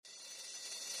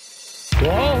To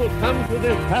all who come to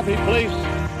this happy place,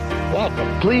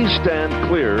 welcome. Please stand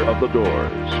clear of the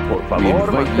doors. Por favor, We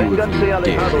invite you, manténganse if you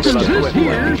alejados de dare, las step puertas.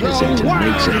 forward because in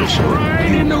tonight's episode,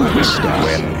 you are the star.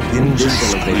 When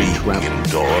ninjas play in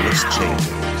doorless chambers.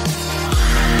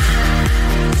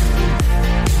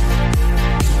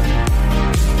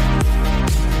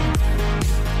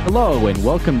 Hello and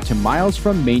welcome to Miles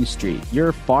from Main Street,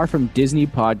 your Far From Disney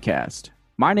podcast.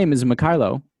 My name is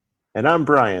Mikhailo. And I'm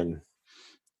Brian.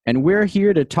 And we're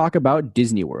here to talk about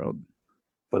Disney World.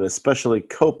 But especially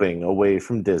coping away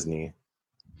from Disney.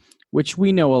 Which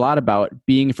we know a lot about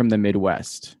being from the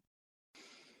Midwest.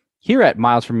 Here at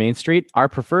Miles from Main Street, our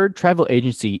preferred travel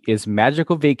agency is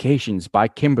Magical Vacations by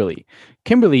Kimberly.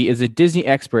 Kimberly is a Disney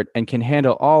expert and can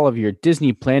handle all of your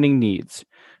Disney planning needs.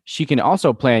 She can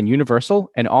also plan Universal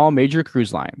and all major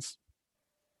cruise lines.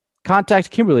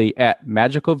 Contact Kimberly at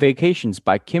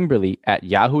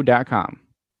magicalvacationsbykimberly@yahoo.com.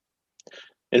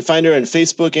 And find her on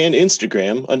Facebook and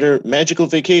Instagram under Magical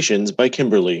Vacations by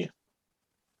Kimberly.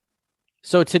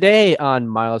 So today on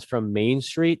Miles from Main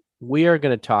Street, we are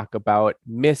going to talk about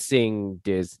missing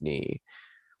Disney.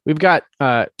 We've got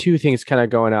two things kind of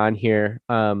going on here.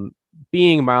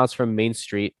 Being Miles from Main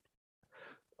Street,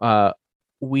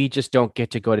 we just don't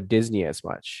get to go to Disney as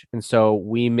much. And so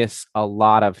we miss a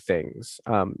lot of things,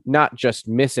 not just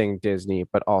missing Disney,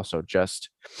 but also just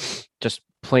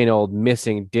plain old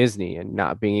missing Disney and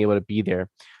not being able to be there.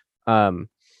 And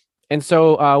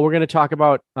so we're going to talk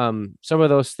about some of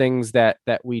those things that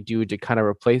we do to kind of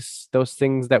replace those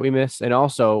things that we miss. And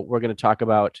also we're going to talk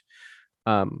about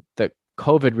the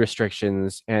COVID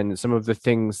restrictions and some of the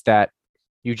things that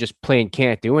you just plain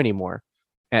can't do anymore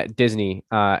at Disney,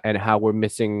 and how we're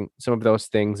missing some of those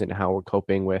things and how we're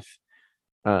coping with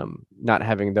not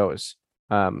having those.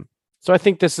 So I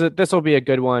think this will be a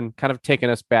good one, kind of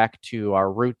taking us back to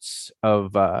our roots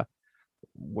of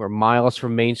we're miles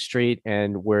from Main Street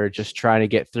and we're just trying to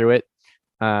get through it.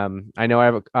 I know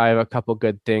I have a couple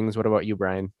good things. What about you,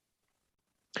 Brian?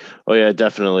 Oh yeah,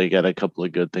 definitely got a couple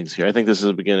of good things here. I think this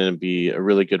is beginning to be a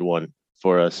really good one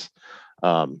for us.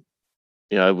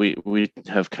 We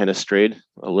have kind of strayed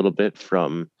a little bit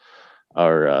from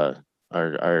our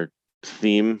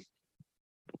theme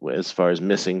as far as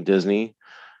missing Disney.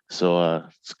 So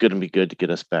it's going to be good to get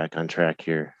us back on track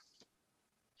here.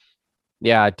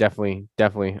 Yeah, definitely.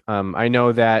 I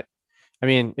know that. I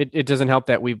mean, it doesn't help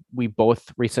that we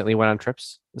both recently went on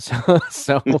trips,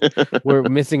 so we're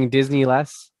missing Disney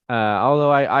less.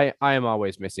 Although I am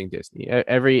always missing Disney.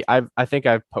 I think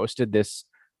I've posted this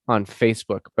on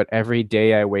Facebook, but every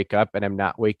day I wake up and I'm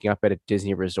not waking up at a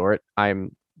Disney resort,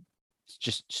 I'm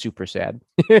just super sad.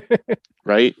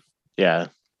 Right? Yeah.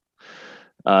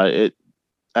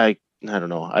 I don't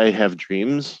know. I have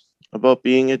dreams about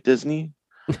being at Disney.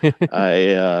 It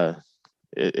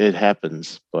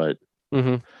happens, but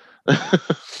Mm-hmm.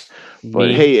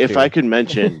 but hey, if I could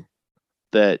mention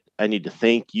that I need to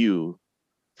thank you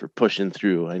for pushing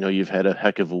through. I know you've had a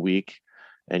heck of a week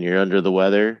and you're under the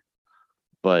weather,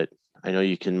 but I know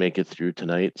you can make it through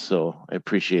tonight, so I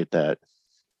appreciate that.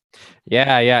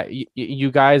 Yeah.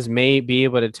 You guys may be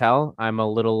able to tell I'm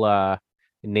a little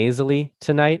nasally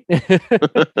tonight.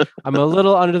 I'm a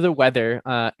little under the weather.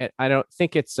 I don't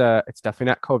think it's definitely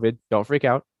not COVID. Don't freak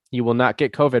out. You will not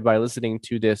get COVID by listening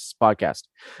to this podcast.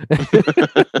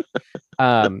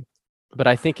 But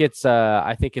I think it's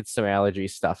some allergy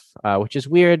stuff, which is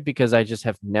weird because I just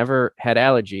have never had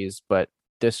allergies, but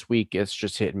this week it's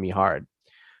just hitting me hard.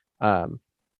 So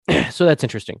that's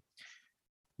interesting.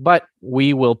 But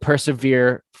we will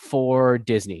persevere for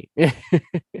Disney. Yeah,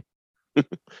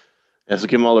 so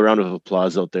give them all a round of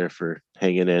applause out there for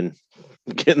hanging in,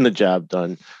 getting the job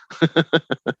done.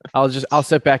 I'll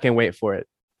sit back and wait for it.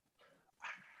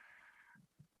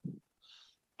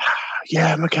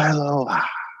 Yeah, Mikhailo.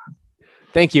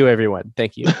 Thank you, everyone.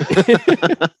 Thank you.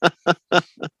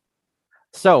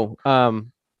 So,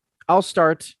 I'll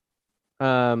start.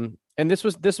 And this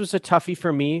was a toughie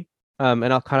for me.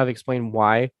 And I'll kind of explain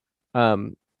why.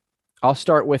 I'll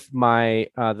start with my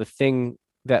the thing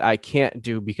that I can't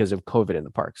do because of COVID in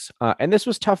the parks. And this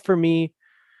was tough for me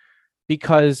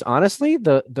because honestly,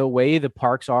 the way the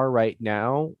parks are right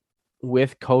now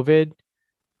with COVID,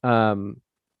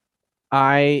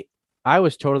 I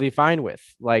was totally fine with.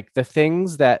 Like, the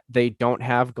things that they don't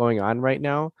have going on right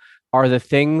now are the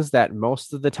things that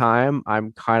most of the time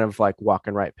I'm kind of like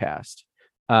walking right past.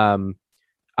 I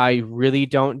really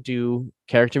don't do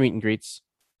character meet and greets.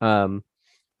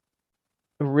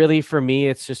 Really, for me,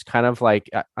 it's just kind of like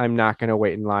I'm not going to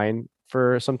wait in line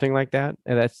for something like that,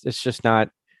 and it's just not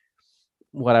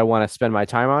what I want to spend my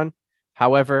time on.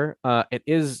 However, it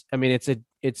is. I mean,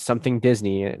 it's something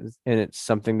Disney, and it's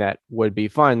something that would be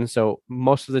fun. So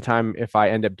most of the time, if I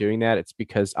end up doing that, it's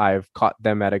because I've caught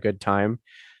them at a good time,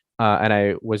 and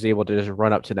I was able to just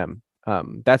run up to them.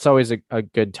 That's always a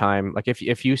good time. Like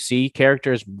if you see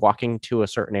characters walking to a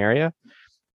certain area,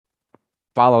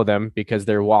 follow them because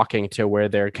they're walking to where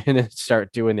they're gonna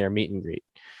start doing their meet and greet.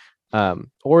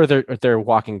 Or they're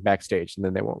walking backstage and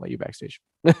then they won't let you backstage.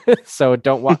 So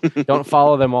don't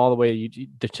follow them all the way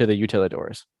to the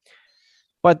utilidors.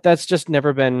 But that's just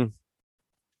never been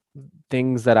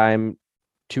things that I'm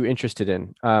too interested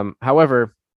in.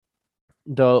 However,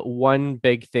 the one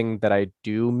big thing that I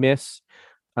do miss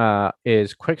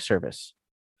is quick service.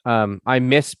 I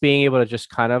miss being able to just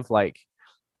kind of like,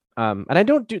 and I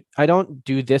don't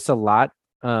do this a lot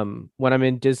when I'm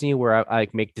in Disney, where I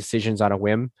like make decisions on a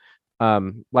whim.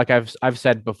 Like I've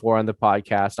said before on the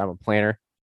podcast, I'm a planner.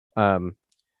 And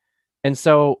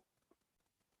so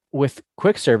with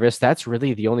quick service, that's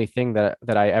really the only thing that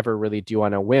I ever really do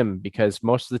on a whim, because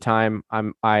most of the time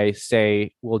I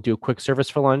say we'll do quick service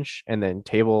for lunch and then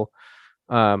table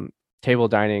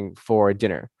dining for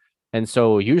dinner. And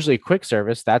so usually quick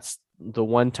service, that's the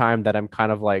one time that I'm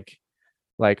kind of like,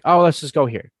 oh, let's just go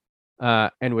here.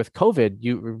 And with COVID,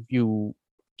 you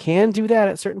can do that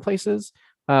at certain places.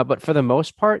 But for the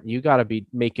most part, you got to be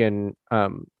making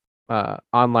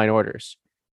online orders,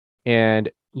 and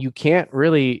you can't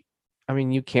really. I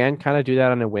mean, you can kind of do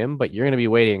that on a whim, but you're going to be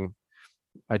waiting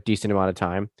a decent amount of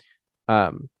time.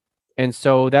 And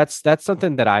so that's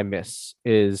something that I miss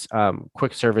is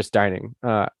quick service dining,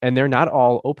 and they're not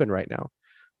all open right now.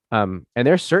 And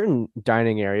there's certain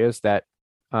dining areas that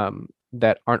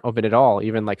aren't open at all,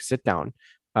 even like sit down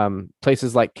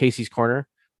places like Casey's Corner.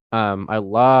 I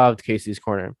loved Casey's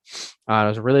Corner. I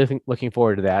was really looking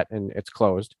forward to that, and it's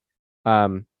closed.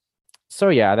 So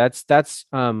yeah, that's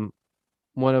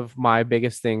one of my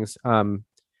biggest things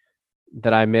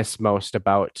that I miss most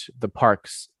about the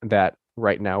parks that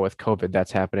right now with COVID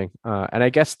that's happening. And I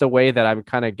guess the way that I'm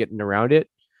kind of getting around it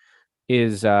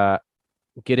is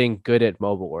getting good at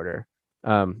mobile order.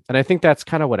 And I think that's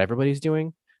kind of what everybody's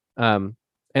doing. And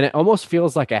it almost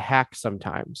feels like a hack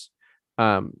sometimes.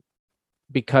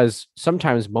 Because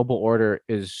sometimes mobile order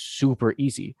is super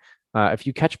easy. If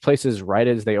you catch places right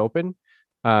as they open,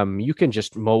 you can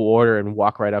just mobile order and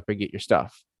walk right up and get your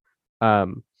stuff.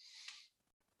 That's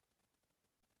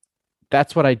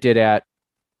what I did at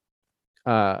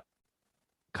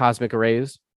Cosmic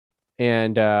Arrays,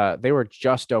 and they were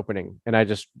just opening, and I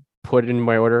just put in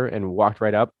my order and walked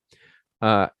right up.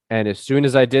 And as soon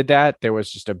as I did that, there was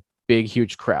just a big,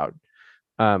 huge crowd.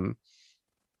 And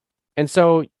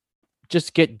so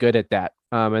just get good at that.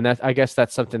 And I guess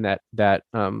that's something that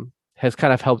has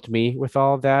kind of helped me with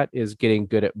all of that, is getting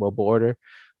good at mobile order.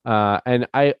 And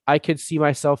I could see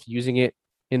myself using it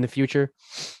in the future.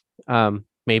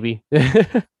 Maybe,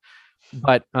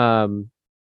 but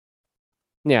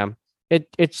yeah,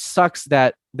 it sucks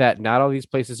that not all these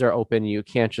places are open. You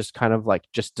can't just kind of like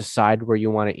just decide where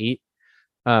you want to eat.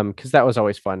 Cause that was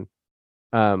always fun.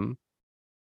 But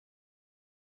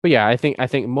yeah, I think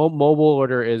mobile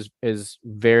order is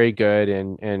very good,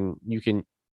 and you can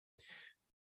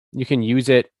use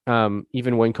it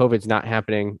even when COVID's not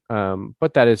happening.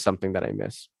 But that is something that I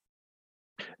miss.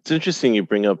 It's interesting you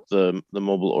bring up the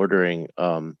mobile ordering.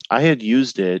 I had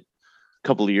used it a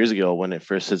couple of years ago when it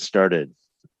first had started.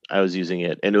 I was using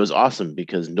it, and it was awesome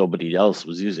because nobody else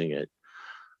was using it.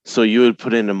 So you would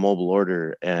put in a mobile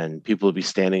order and people would be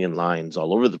standing in lines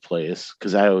all over the place,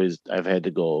 because I've had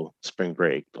to go spring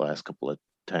break the last couple of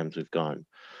times we've gone.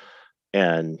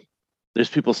 And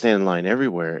there's people standing in line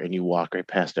everywhere, and you walk right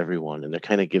past everyone, and they're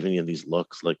kind of giving you these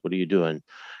looks like, what are you doing?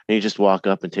 And you just walk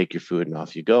up and take your food and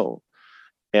off you go.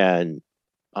 And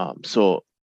so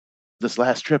this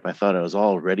last trip, I thought I was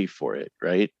all ready for it,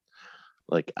 right?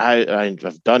 Like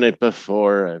I've done it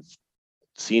before. I've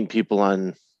seen people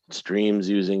on streams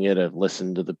using it. I've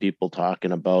listened to the people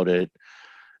talking about it,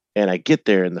 and I get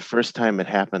there, and the first time it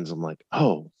happens, I'm like,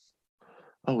 oh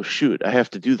shoot, I have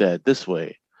to do that this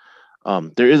way.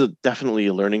 There is definitely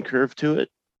a learning curve to it,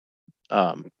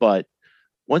 but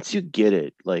once you get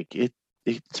it, like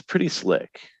it's pretty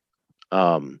slick.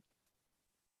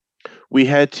 We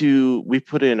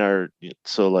put in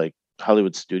so like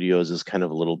Hollywood Studios is kind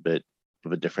of a little bit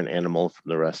of a different animal from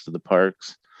the rest of the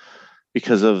parks,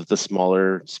 because of the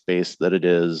smaller space that it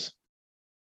is,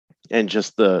 and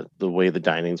just the way the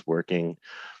dining's working.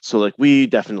 So like we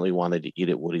definitely wanted to eat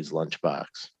at Woody's Lunchbox.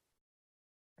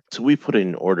 So we put in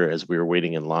an order as we were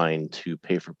waiting in line to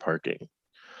pay for parking.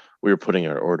 We were putting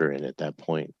our order in at that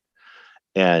point.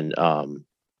 And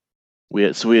we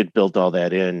had built all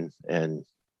that in, and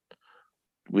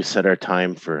we set our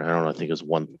time for, I don't know, I think it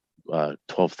was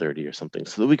 12:30 or something,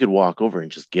 so that we could walk over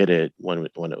and just get it when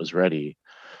it was ready.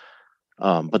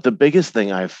 But the biggest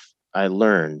thing I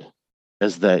learned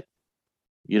is that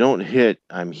you don't hit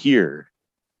 "I'm here"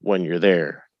 when you're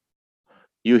there.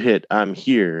 You hit "I'm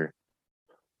here"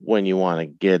 when you want to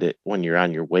get it, when you're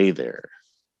on your way there,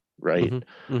 right?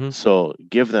 So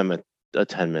give them a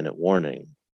 10-minute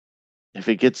warning. If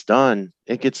it gets done,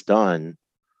 it gets done.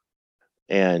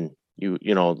 And you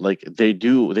know, like they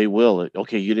will.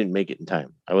 Okay, you didn't make it in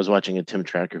time. I was watching a Tim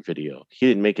Tracker video. He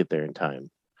didn't make it there in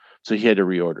time, so he had to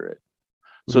reorder it.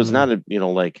 So it's not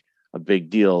like a big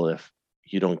deal if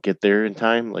you don't get there in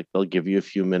time. Like they'll give you a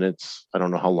few minutes. I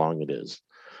don't know how long it is,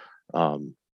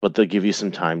 but they'll give you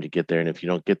some time to get there. And if you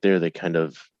don't get there, they kind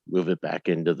of move it back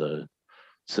into the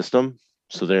system.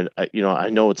 So they're, I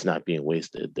know it's not being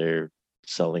wasted. They're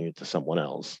selling it to someone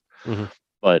else.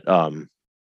 But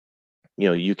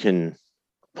you can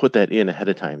put that in ahead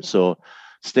of time. So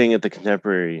staying at the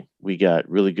Contemporary, we got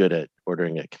really good at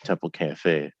ordering at Contempo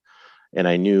Cafe. And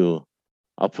I knew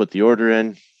I'll put the order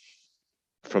in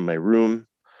from my room.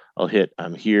 I'll hit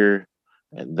 "I'm here."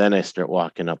 And then I start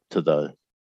walking up to the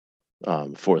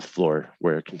 4th floor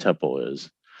where Contempo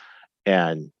is.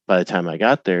 And by the time I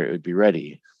got there, it would be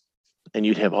ready. And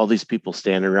you'd have all these people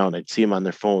standing around. I'd see them on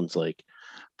their phones, like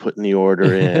putting the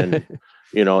order in,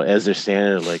 as they're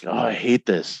standing there, like, "Oh, I hate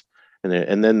this."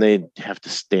 And then they'd have to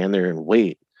stand there and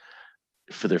wait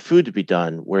for their food to be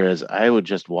done. Whereas I would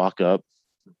just walk up,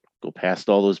 go past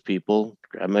all those people,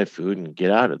 grab my food, and get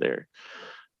out of there.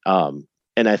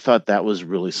 And I thought that was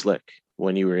really slick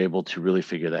when you were able to really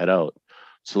figure that out.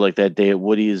 So like that day at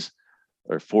Woody's,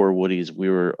 or for Woody's, we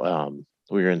were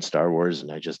in Star Wars,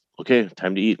 and I just, okay,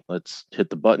 time to eat. Let's hit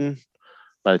the button.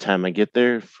 By the time I get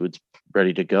there, food's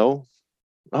ready to go.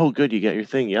 Oh, good, you got your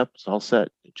thing. Yep, it's all set.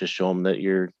 Just show them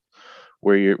that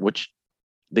which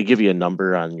they give you a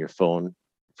number on your phone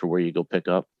for where you go pick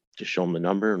up. Just show them the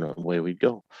number, and away we'd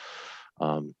go.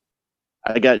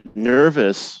 I got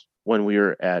nervous when we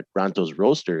were at Ronto's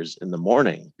Roasters in the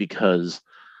morning because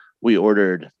we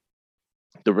ordered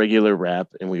the regular wrap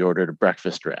and we ordered a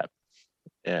breakfast wrap.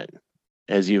 And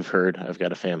as you've heard, I've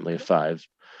got a family of 5,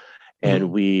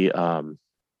 and we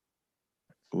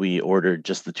ordered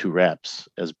just the 2 wraps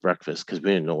as breakfast because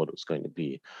we didn't know what it was going to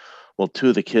be. Well, 2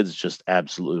 of the kids just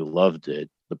absolutely loved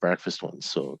it, the breakfast ones,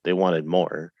 so they wanted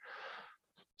more.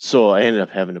 So I ended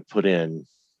up having to put in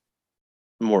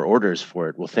more orders for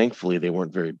it. Well, thankfully they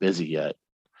weren't very busy yet,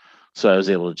 so I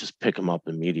was able to just pick them up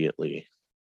immediately.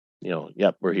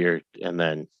 Yep, we're here, and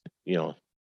then 2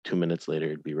 minutes later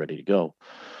it'd be ready to go.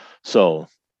 So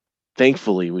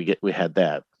thankfully we had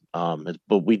that.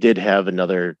 But we did have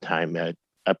another time at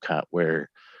Epcot where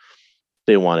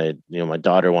they wanted, my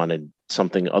daughter wanted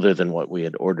something other than what we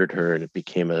had ordered her, and it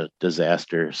became a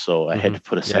disaster. So I had to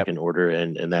put a second order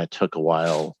in, and that took a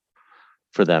while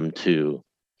for them to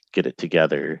get it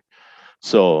together.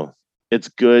 So it's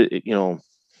good.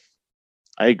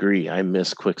 I agree. I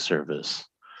miss quick service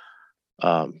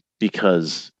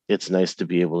because it's nice to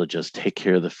be able to just take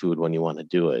care of the food when you want to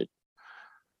do it.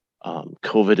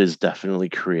 COVID has definitely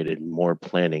created more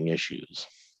planning issues.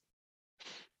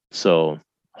 So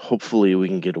hopefully we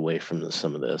can get away from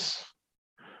some of this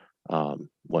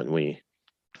when we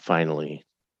finally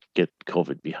get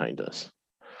COVID behind us.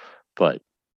 But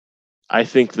I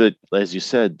think that, as you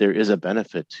said, there is a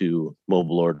benefit to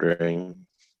mobile ordering,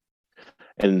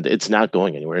 and it's not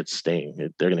going anywhere. It's staying.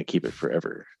 They're going to keep it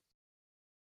forever.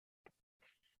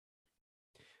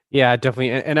 Yeah,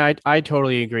 definitely. And I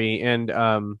totally agree. And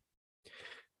I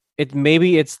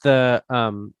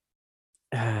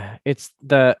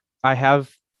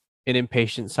have an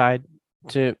impatient side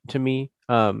to me.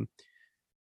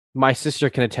 My sister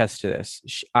can attest to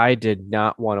this. I did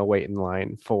not want to wait in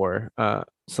line for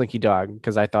Slinky Dog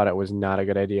because I thought it was not a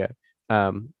good idea.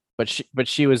 But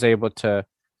she was able to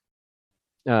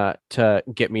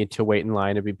get me to wait in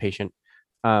line and be patient.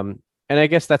 And I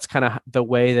guess that's kind of the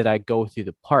way that I go through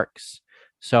the parks.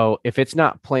 So if it's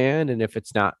not planned and if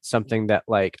it's not something that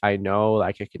like I know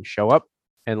like I can show up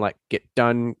and like get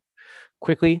done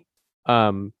quickly,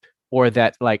 or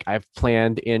that like I've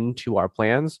planned into our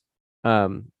plans,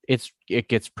 it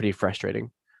gets pretty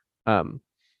frustrating.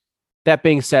 That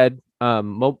being said,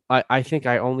 I think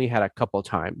I only had a couple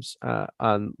times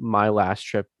on my last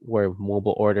trip where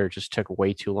mobile order just took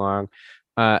way too long.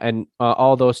 And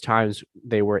all those times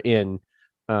they were in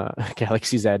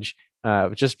Galaxy's Edge,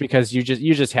 just because you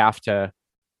just have to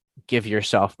give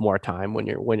yourself more time when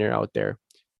you're out there.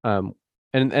 And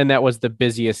that was the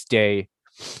busiest day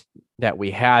that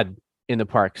we had in the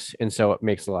parks, and so it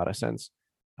makes a lot of sense.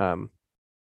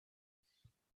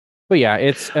 But yeah,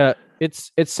 it's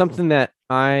something that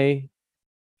I've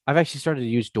actually started to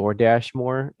use DoorDash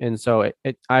more, and so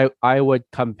I would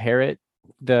compare it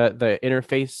the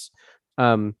interface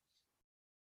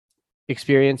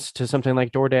experience to something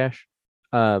like DoorDash.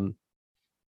 Um,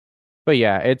 but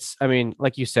yeah, I mean,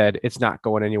 like you said, it's not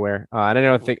going anywhere, and I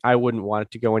don't think I wouldn't want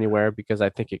it to go anywhere because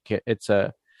I think it's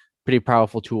a pretty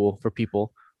powerful tool for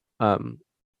people.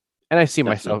 And I see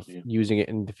myself using it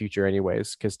in the future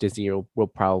anyways, because Disney will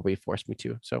probably force me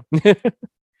to. So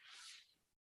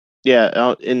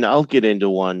yeah, and I'll get into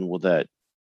one with that.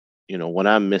 When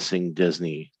I'm missing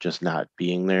Disney just not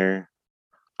being there,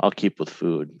 I'll keep with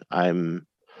food. I'm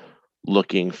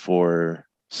looking for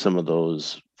some of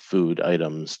those food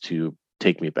items to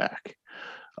take me back.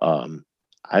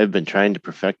 I've been trying to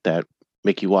perfect that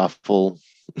Mickey waffle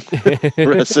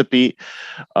recipe.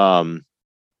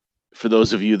 For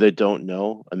those of you that don't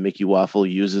know, a Mickey waffle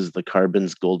uses the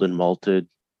Carbon's Golden Malted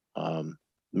waffle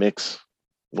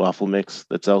mix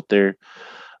that's out there.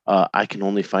 I can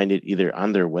only find it either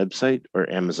on their website or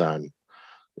Amazon.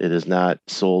 It is not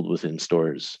sold within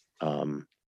stores.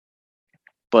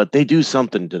 But they do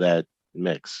something to that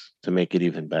mix to make it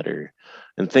even better.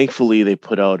 And thankfully, they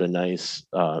put out a nice,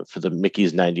 for the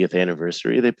Mickey's 90th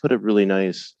anniversary, they put a really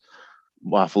nice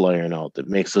waffle iron out that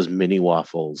makes those mini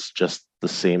waffles just the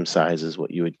same size as what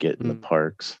you would get in the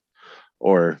parks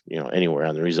or anywhere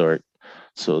on the resort.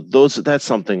 So that's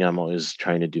something I'm always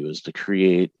trying to do, is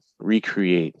to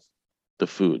recreate the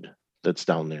food that's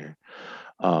down there.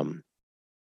 I'll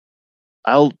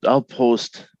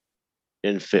post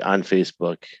on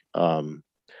Facebook.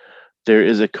 There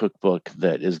is a cookbook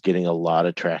that is getting a lot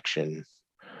of traction,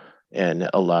 and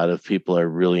a lot of people are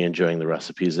really enjoying the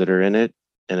recipes that are in it.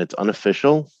 And it's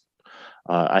unofficial.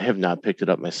 I have not picked it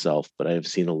up myself, but I have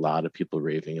seen a lot of people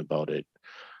raving about it.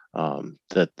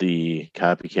 That the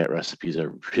copycat recipes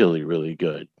are really, really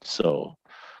good. So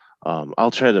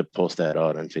I'll try to post that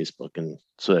out on Facebook, and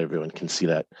so that everyone can see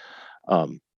that.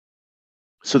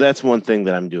 So that's one thing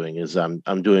that I'm doing, is I'm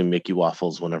doing Mickey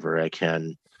waffles whenever I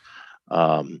can.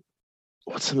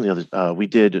 What's some of the other? We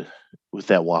did with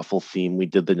that waffle theme. We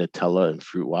did the Nutella and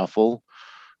fruit waffle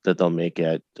that they'll make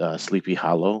at Sleepy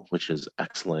Hollow, which is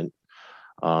excellent.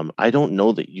 I don't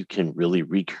know that you can really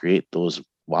recreate those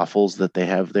waffles that they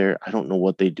have there. I don't know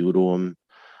what they do to them,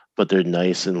 but they're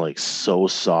nice and like so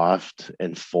soft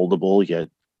and foldable, yet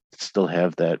still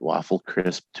have that waffle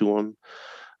crisp to them.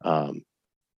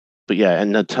 But yeah,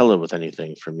 and Nutella with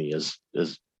anything for me is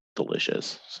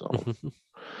delicious. So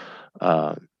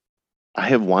I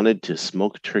have wanted to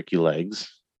smoke turkey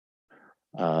legs.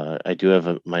 I do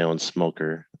have my own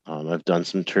smoker. I've done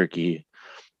some turkey,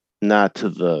 not to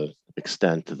the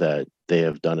extent that they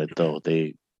have done it, though.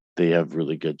 They have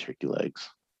really good turkey legs.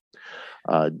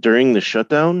 During the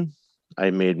shutdown,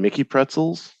 I made Mickey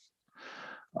pretzels,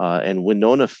 and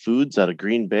Winona Foods out of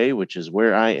Green Bay, which is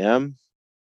where I am.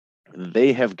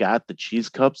 They have got the cheese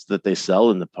cups that they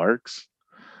sell in the parks.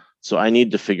 So I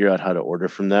need to figure out how to order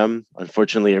from them.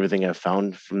 Unfortunately, everything I've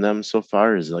found from them so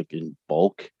far is like in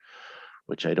bulk,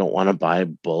 which I don't want to buy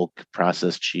bulk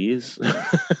processed cheese.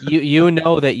 you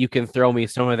know that you can throw me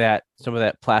some of that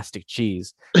plastic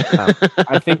cheese.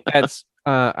 I think that's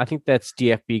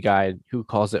DFB Guide who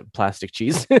calls it plastic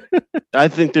cheese. I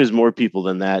think there's more people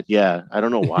than that. Yeah, I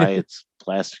don't know why it's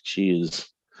plastic cheese,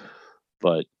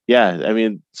 but yeah, I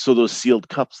mean, so those sealed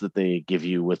cups that they give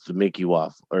you with the Mickey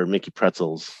waffle or Mickey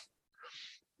pretzels,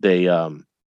 they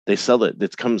sell it.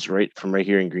 It comes right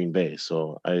here in Green Bay.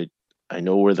 So I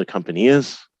know where the company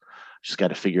is. Just got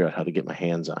to figure out how to get my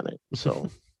hands on it. So,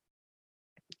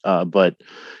 but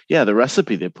yeah, the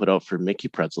recipe they put out for Mickey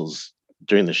pretzels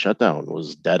during the shutdown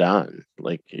was dead on.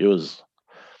 Like it was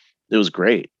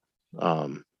great.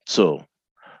 So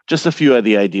just a few of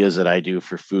the ideas that I do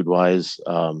for food wise,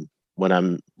 when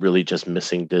I'm really just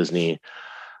missing Disney.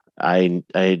 I've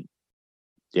been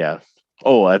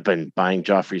buying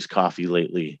Joffrey's coffee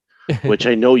lately, which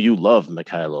I know you love,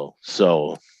 Mikhailo.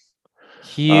 So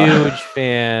huge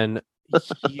fan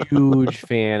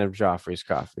of Joffrey's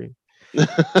coffee.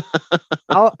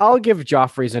 I'll give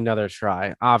Joffrey's another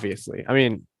try. Obviously, I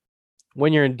mean,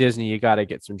 when you're in Disney, you got to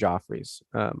get some Joffrey's.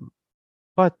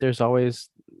 But there's always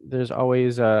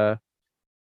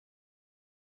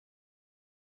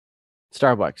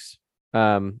Starbucks.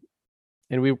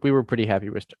 And we were pretty happy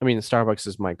with. I mean, Starbucks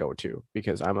is my go-to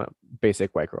because I'm a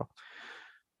basic white girl.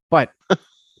 But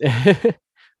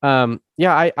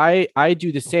yeah, I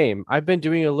do the same. I've been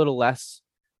doing a little less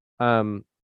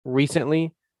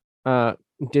recently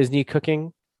Disney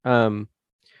cooking. And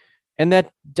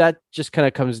that just kind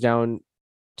of comes down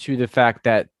to the fact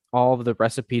that all of the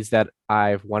recipes that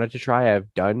I've wanted to try,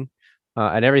 I've done.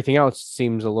 and everything else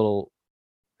seems a little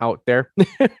out there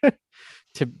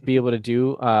to be able to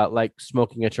do, like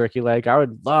smoking a turkey leg. I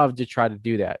would love to try to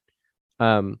do that.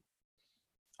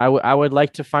 I would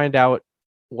like to find out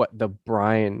what the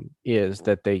brine is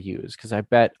that they use, because I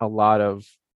bet a lot of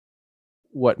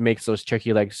what makes those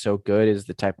turkey legs so good is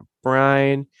the type of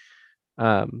brine,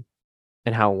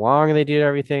 and how long they did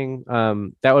everything.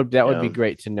 That would be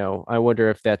great to know. I wonder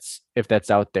if that's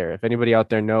out there. If anybody out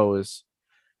there knows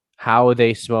how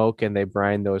they smoke and they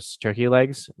brine those turkey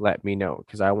legs, let me know,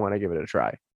 because I want to give it a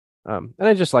try. And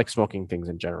I just like smoking things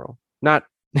in general, not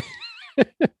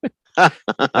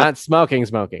not smoking.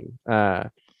 I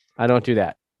don't do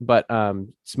that, but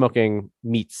smoking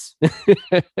meats.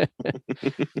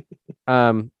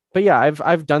 But yeah,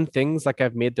 I've done things like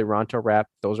I've made the Ronto wrap.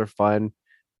 Those are fun.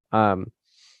 I've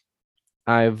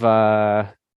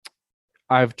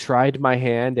tried my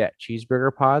hand at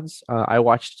cheeseburger pods. I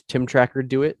watched Tim Tracker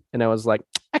do it, and I was like,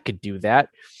 I could do that.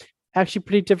 Actually,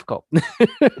 pretty difficult.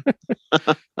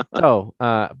 So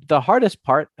the hardest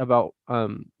part about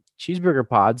cheeseburger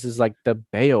pods is like the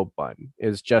Bayo bun,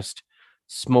 is just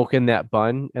smoking that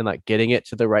bun and like getting it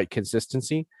to the right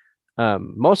consistency.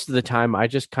 Most of the time, I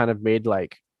just kind of made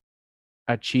like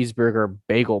a cheeseburger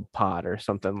bagel pod or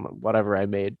something, whatever I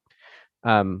made,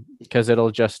 because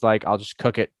it'll just like, I'll just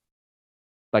cook it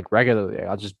like regularly.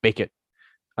 I'll just bake it,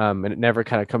 and it never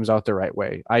kind of comes out the right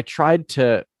way. I tried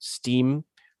to steam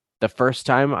the first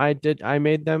time I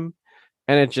made them,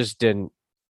 and it just didn't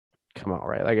come out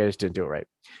right. Like, I just didn't do it right.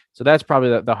 So that's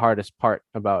probably the hardest part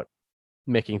about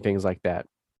making things like that.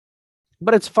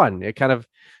 But it's fun. It kind of,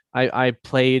 I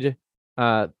played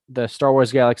the Star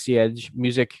Wars Galaxy Edge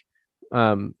music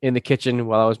in the kitchen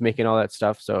while I was making all that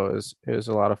stuff, so it was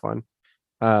a lot of fun.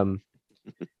 But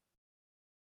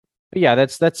yeah,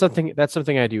 that's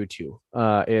something I do too.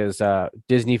 Is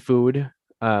Disney food,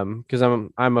 because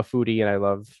I'm a foodie and I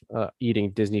love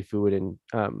eating Disney food, and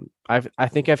I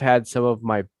think I've had some of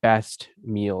my best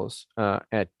meals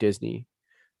at Disney,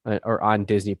 or on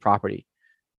Disney property.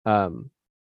 The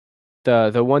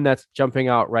one that's jumping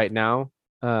out right now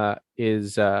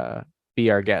is Be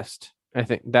Our Guest. I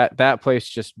think that place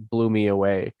just blew me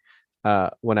away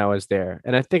when I was there,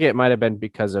 and I think it might have been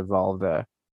because of all the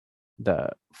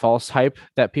false hype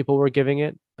that people were giving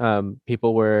it.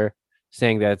 People were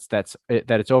saying that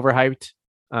it's overhyped.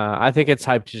 I think it's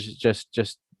hyped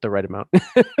just the right amount.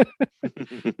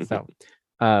 So,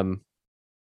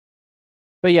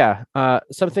 but yeah,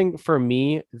 something for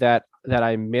me that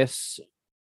I miss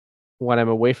when I'm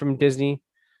away from Disney.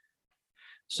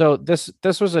 So this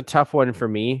was a tough one for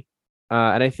me,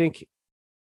 and I think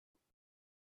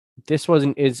this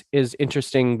wasn't is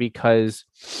interesting because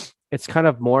it's kind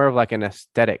of more of like an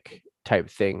aesthetic type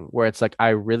thing, where it's like I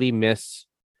really miss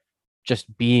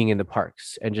just being in the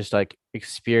parks and just like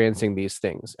experiencing these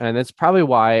things. And that's probably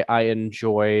why I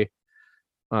enjoy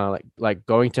like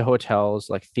going to hotels,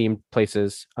 like themed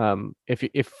places.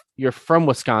 If you're from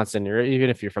Wisconsin, or even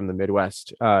if you're from the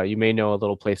Midwest, you may know a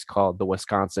little place called the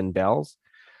Wisconsin Dells.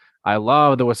 I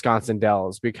love the Wisconsin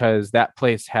Dells because that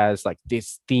place has like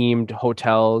these themed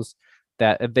hotels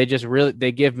that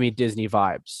they give me Disney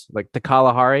vibes. Like the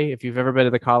Kalahari, if you've ever been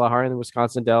to the Kalahari in the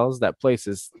Wisconsin Dells, that place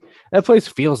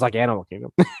feels like Animal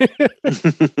Kingdom.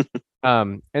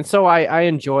 And so I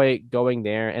enjoy going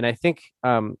there, and I think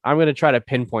I'm going to try to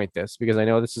pinpoint this because I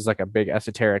know this is like a big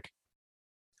esoteric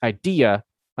idea,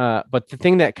 but the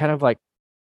thing that kind of like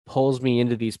pulls me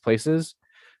into these places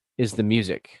is the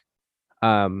music.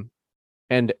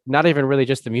 And not even really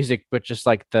just the music, but just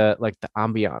like the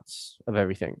ambiance of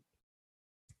everything.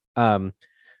 I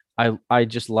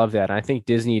just love that. And I think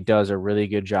Disney does a really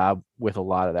good job with a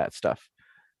lot of that stuff.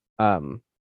 And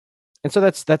so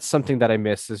that's something that I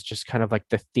miss, is just kind of like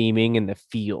the theming and the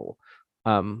feel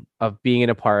of being in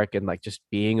a park and like just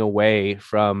being away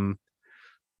from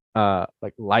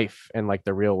like life and like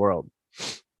the real world.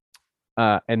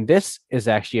 And this is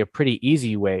actually a pretty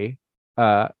easy way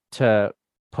to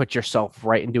put yourself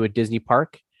right into a Disney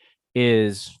park,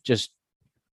 is just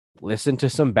listen to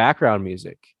some background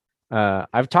music.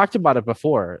 I've talked about it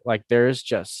before. Like, there's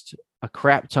just a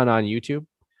crap ton on YouTube.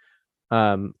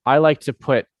 I like to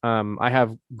put, I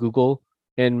have Google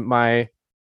in my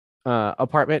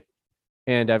apartment,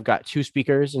 and I've got 2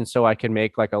 speakers. And so I can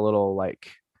make like a little, like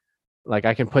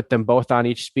I can put them both on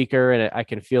each speaker, and I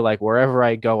can feel like wherever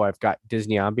I go, I've got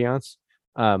Disney ambiance.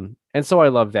 And so I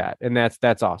love that. And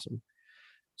that's awesome.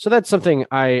 So that's something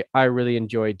I really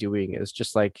enjoy doing, is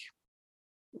just like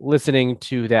listening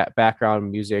to that background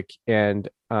music and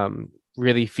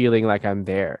really feeling like I'm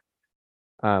there.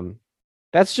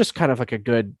 That's just kind of like a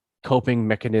good coping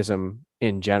mechanism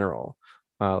in general.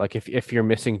 Like if you're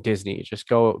missing Disney, just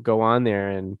go on there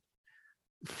and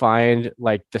find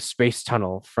like the space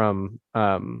tunnel from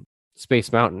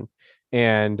Space Mountain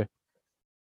and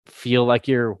feel like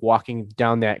you're walking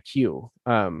down that queue.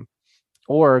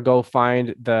 Or go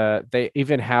find they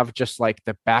even have just like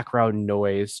the background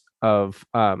noise of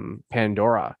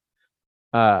Pandora.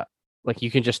 Like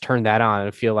you can just turn that on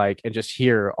and feel like and just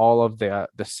hear all of the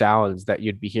sounds that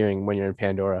you'd be hearing when you're in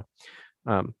Pandora.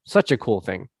 Such a cool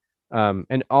thing.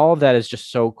 And all of that is just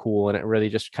so cool, and it really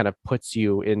just kind of puts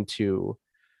you into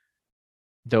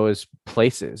those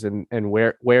places and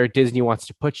where Disney wants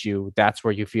to put you. That's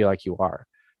where you feel like you are,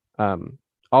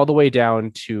 all the way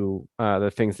down to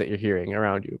the things that you're hearing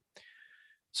around you.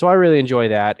 So I really enjoy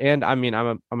that. And I mean,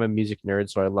 I'm a music nerd,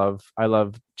 so I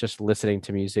love just listening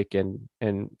to music and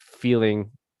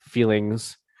feeling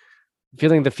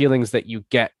the feelings that you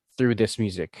get through this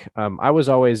music. I was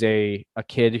always a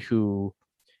kid who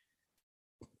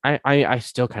I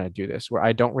still kind of do this, where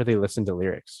I don't really listen to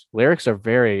lyrics. Lyrics are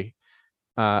very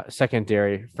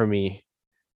secondary for me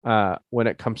when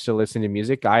it comes to listening to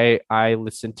music. I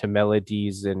listen to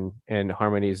melodies and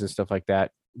harmonies and stuff like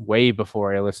that way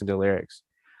before I listen to lyrics.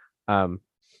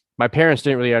 My parents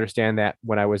didn't really understand that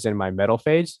when I was in my metal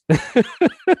phase,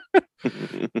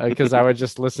 because I would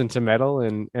just listen to metal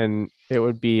and it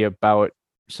would be about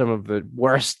some of the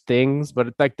worst things,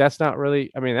 but like that's not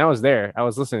really, I mean, I was there, I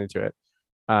was listening to it.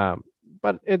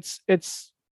 But it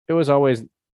was always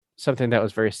something that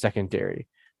was very secondary.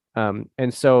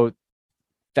 And so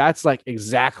that's like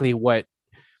exactly what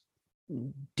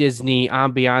Disney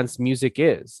ambiance music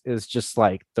is just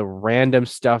like the random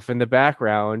stuff in the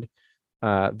background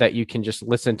that you can just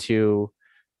listen to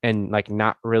and like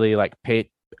not really like pay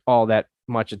all that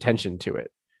much attention to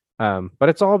it. But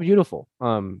it's all beautiful.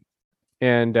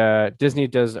 And Disney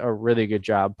does a really good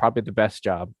job, probably the best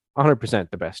job, 100%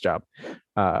 the best job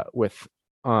with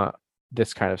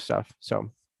this kind of stuff.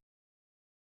 So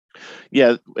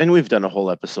yeah, and we've done a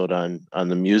whole episode on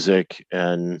the music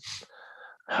and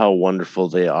how wonderful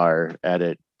they are at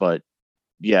it. But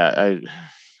yeah,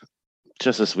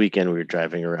 just this weekend we were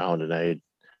driving around and I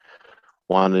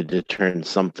wanted to turn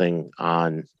something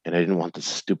on and I didn't want the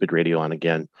stupid radio on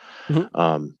again.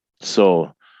 Mm-hmm.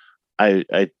 So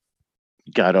I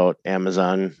got out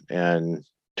Amazon and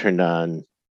turned on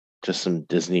just some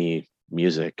Disney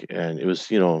music, and it was,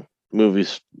 movie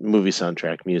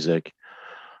soundtrack music,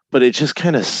 but it just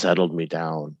kind of settled me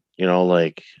down,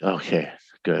 like, okay,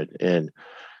 good. And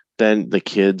then the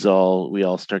kids we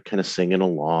all start kind of singing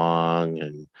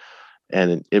along,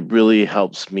 and it really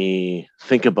helps me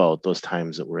think about those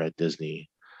times that we're at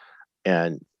Disney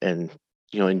and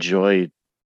enjoy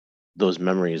those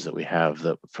memories that we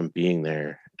have from being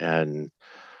there. And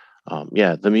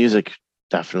the music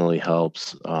definitely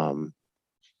helps. And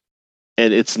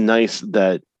it's nice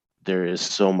that there is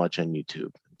so much on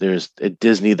YouTube.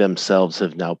 Disney themselves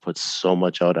have now put so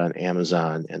much out on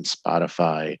Amazon and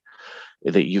Spotify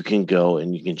that you can go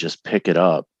and you can just pick it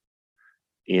up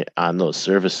on those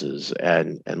services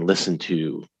and listen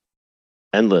to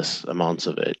endless amounts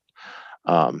of it.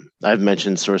 I've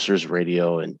mentioned Sorcerer's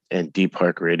Radio and Deep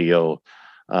Park Radio.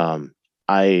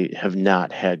 I have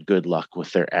not had good luck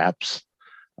with their apps.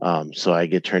 So I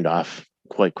get turned off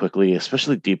quite quickly,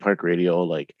 especially Deep Park Radio.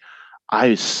 Like,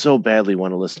 I so badly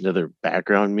want to listen to their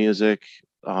background music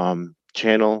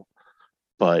channel,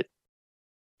 but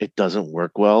it doesn't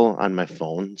work well on my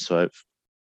phone. So I've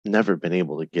never been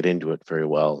able to get into it very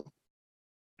well.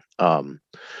 But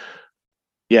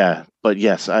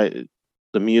yes, the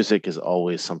music is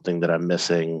always something that I'm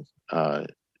missing. I'm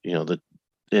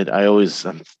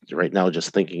right now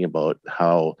just thinking about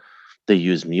how they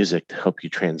use music to help you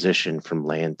transition from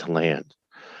land to land.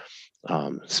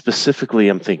 Specifically,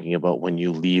 I'm thinking about when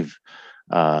you leave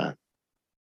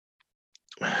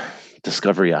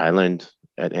Discovery Island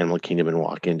at Animal Kingdom and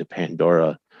walk into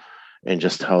Pandora, and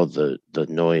just how the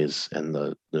noise and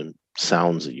the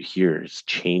sounds that you hear is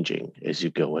changing as you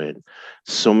go in.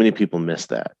 So many people miss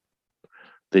that.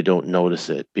 They don't notice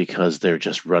it because they're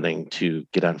just running to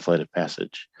get on Flight of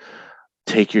Passage.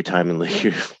 Take your time and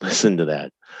listen to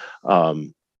that.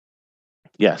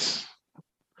 Yes.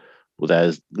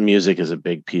 Well, music is a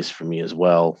big piece for me as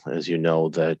well. As you know,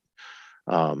 that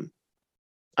I'm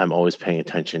always paying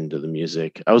attention to the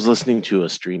music. I was listening to a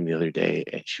stream the other day,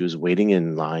 and she was waiting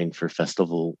in line for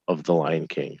Festival of the Lion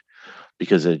King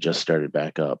because it just started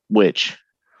back up, which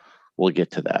we'll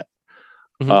get to that.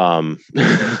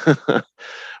 Mm-hmm.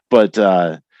 But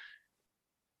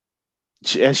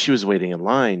as she was waiting in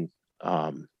line,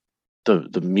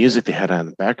 the music they had on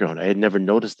the background, I had never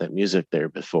noticed that music there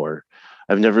before.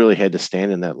 I've never really had to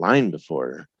stand in that line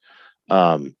before.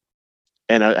 And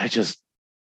I just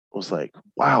was like,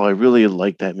 wow, I really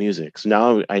like that music. So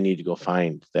now I need to go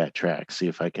find that track, see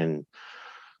if I can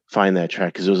find that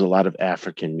track, because there was a lot of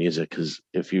African music. Because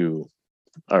if you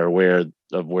are aware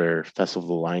of where Festival of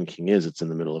the Lion King is, it's in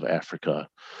the middle of Africa,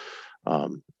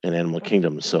 in Animal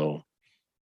Kingdom. So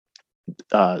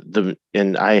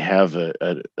and I have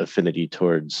a affinity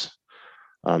towards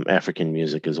African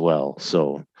music as well.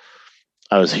 So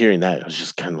I was hearing that, I was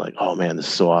just kind of like, oh man, this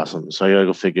is so awesome. So I gotta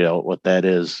go figure out what that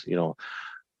is.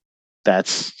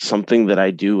 That's something that I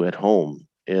do at home,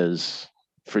 is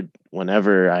for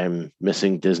whenever I'm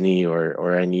missing Disney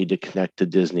or I need to connect to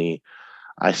Disney,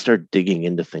 I start digging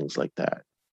into things like that,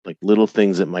 like little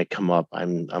things that might come up.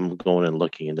 I'm going and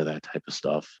looking into that type of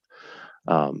stuff.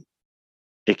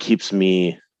 It keeps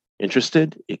me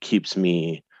interested. It keeps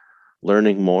me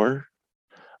learning more.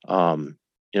 I've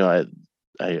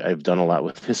done a lot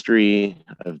with history.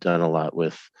 I've done a lot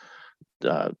with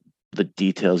the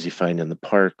details you find in the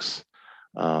parks,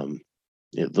 the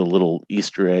little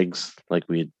Easter eggs, like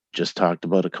we just talked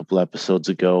about a couple episodes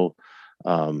ago.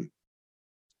 And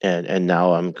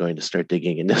now I'm going to start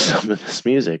digging into some of this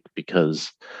music,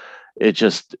 because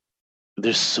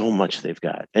there's so much they've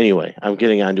got. Anyway, I'm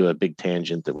getting onto a big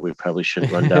tangent that we probably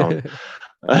shouldn't run down.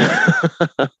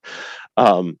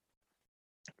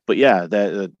 But yeah,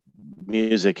 that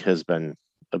music has been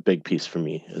a big piece for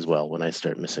me as well when I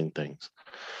start missing things.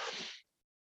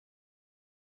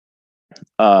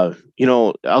 I'll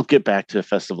get back to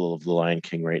Festival of the Lion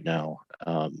King right now.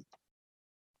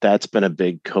 That's been a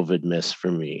big COVID miss for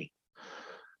me,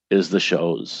 is the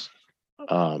shows.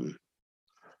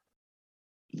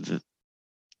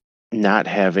 Not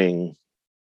having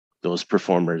those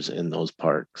performers in those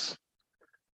parks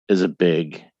is a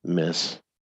big miss.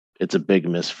 It's a big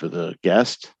miss for the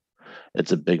guest.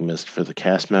 It's a big miss for the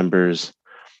cast members,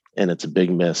 and it's a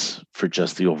big miss for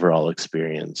just the overall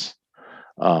experience.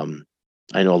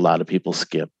 I know a lot of people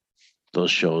skip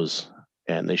those shows,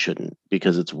 and they shouldn't,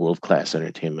 because it's world-class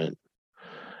entertainment.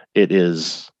 It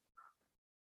is.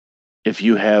 If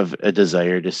you have a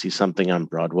desire to see something on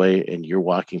Broadway and you're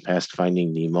walking past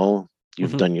Finding Nemo,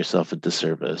 you've done yourself a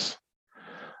disservice.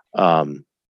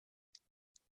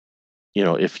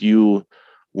 If you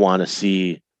want to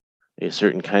see a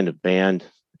certain kind of band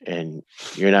and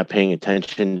you're not paying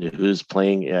attention to who's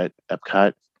playing at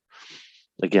Epcot,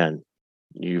 again,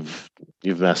 you've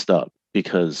messed up,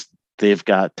 because they've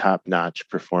got top-notch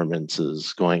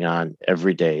performances going on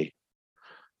every day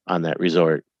on that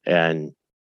resort, and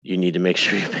you need to make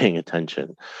sure you're paying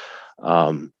attention.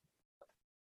 So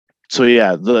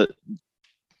yeah, the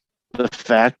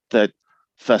fact that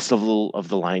Festival of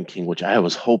the Lion King, which I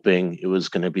was hoping it was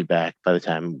going to be back by the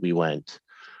time we went,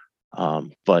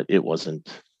 but it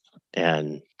wasn't,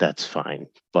 and that's fine.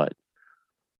 But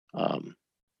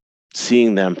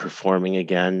seeing them performing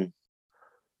again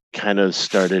kind of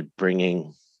started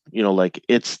bringing,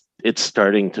 it's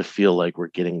starting to feel like we're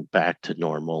getting back to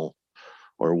normal,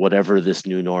 or whatever this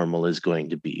new normal is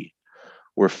going to be.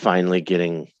 We're finally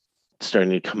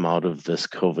starting to come out of this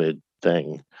COVID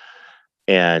thing,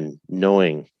 and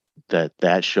knowing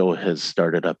that show has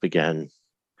started up again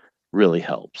really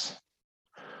helps.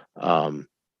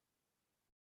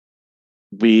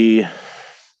 We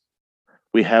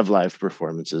have live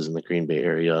performances in the Green Bay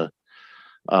area.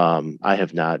 I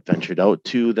have not ventured out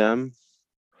to them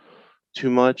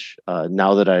too much.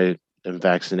 Now that I am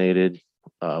vaccinated,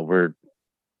 we're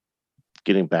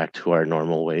getting back to our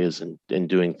normal ways and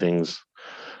doing things.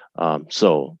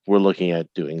 So we're looking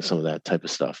at doing some of that type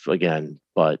of stuff again.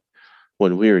 But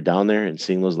when we were down there and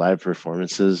seeing those live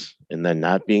performances and then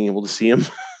not being able to see them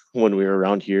when we were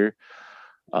around here,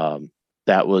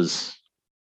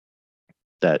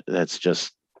 that's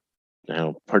just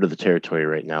part of the territory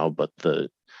right now. But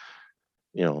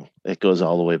it goes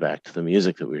all the way back to the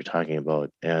music that we were talking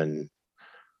about, and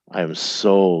I'm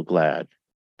so glad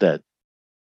that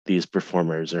these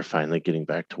performers are finally getting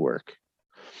back to work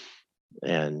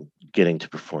and getting to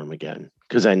perform again,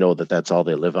 because I know that that's all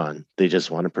they live on. They just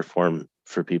want to perform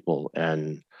for people,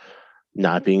 and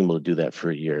not being able to do that for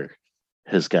a year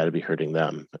has got to be hurting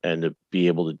them. And to be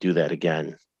able to do that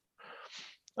again,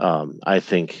 I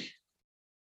think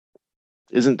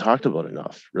isn't talked about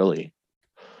enough, really.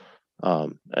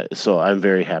 So I'm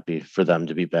very happy for them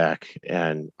to be back,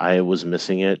 and I was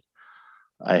missing it.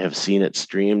 I have seen it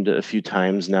streamed a few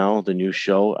times now, the new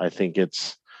show. I think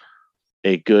it's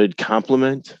a good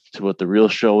complement to what the real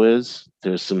show is.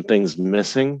 There's some things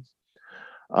missing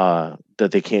that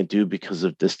they can't do because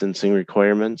of distancing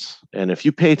requirements. And if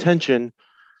you pay attention,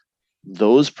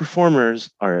 those performers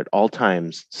are at all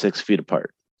times 6 feet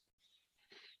apart.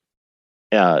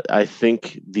 I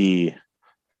think the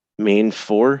main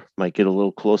four might get a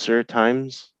little closer at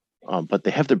times, but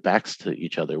they have their backs to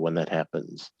each other when that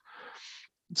happens.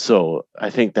 So I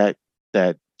think that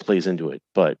plays into it.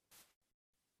 But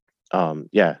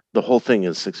yeah, the whole thing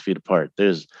is 6 feet apart.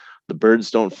 There's the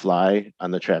birds don't fly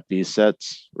on the trapeze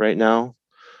sets right now,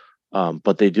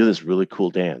 but they do this really cool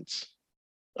dance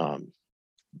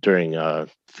during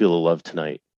Feel the Love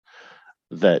Tonight.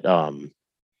 That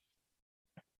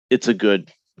it's a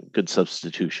good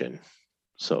substitution.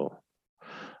 So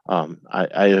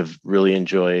I have really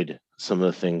enjoyed some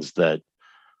of the things that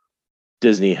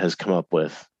Disney has come up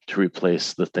with to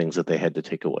replace the things that they had to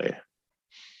take away.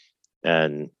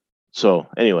 And so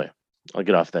anyway, I'll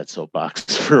get off that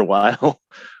soapbox for a while.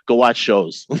 Go watch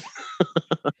shows.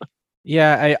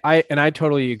 Yeah, I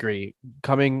totally agree.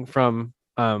 Coming from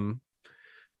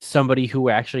somebody who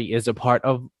actually is a part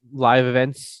of live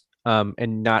events,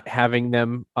 and not having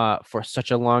them for such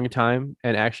a long time,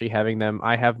 and actually having them.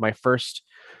 I have my first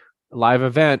live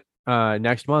event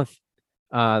next month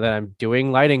that I'm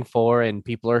doing lighting for, and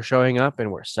people are showing up,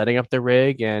 and we're setting up the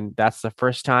rig, and that's the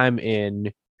first time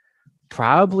in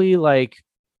probably like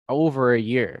over a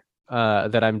year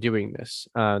that I'm doing this.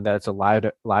 That it's a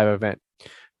live event.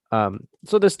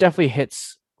 So this definitely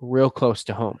hits real close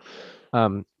to home.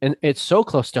 And it's so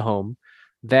close to home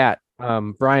that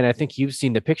Brian, I think you've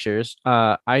seen the pictures.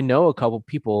 I know a couple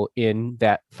people in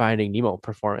that Finding Nemo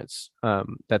performance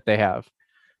that they have.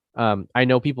 I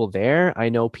know people there. I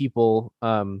know people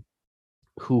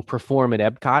who perform at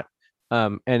Epcot.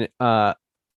 And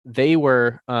they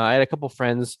were. I had a couple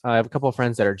friends. I have a couple of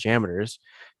friends that are JAMMers,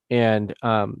 and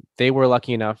they were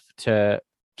lucky enough to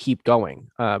keep going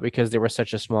because they were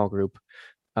such a small group.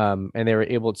 And they were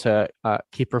able to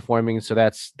keep performing, so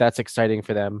that's exciting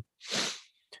for them.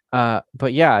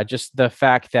 But yeah, just the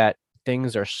fact that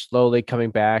things are slowly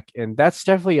coming back, and that's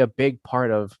definitely a big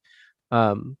part of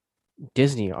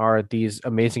Disney are these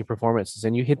amazing performances.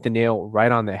 And you hit the nail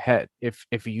right on the head.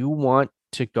 If you want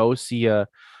to go see a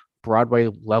Broadway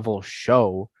level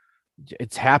show,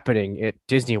 it's happening at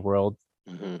Disney World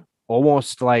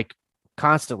almost like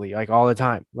constantly, like all the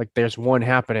time. Like there's one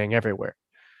happening everywhere.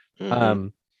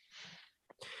 And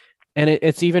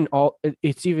it's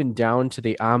even down to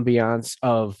the ambiance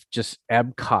of just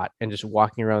Epcot and just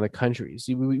walking around the country.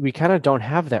 See, we kind of don't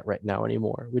have that right now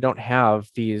anymore. We don't have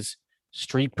these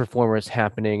street performers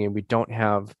happening, and we don't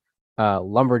have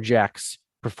lumberjacks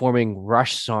performing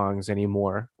Rush songs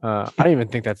anymore. I don't even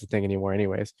think that's a thing anymore.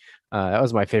 Anyways, that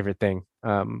was my favorite thing.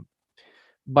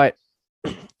 But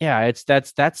yeah,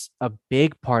 that's a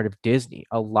big part of Disney.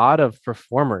 A lot of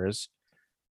performers,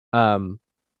 when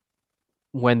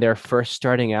they're first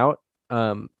starting out,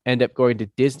 end up going to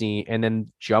Disney and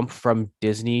then jump from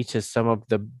Disney to some of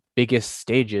the biggest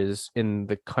stages in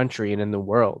the country and in the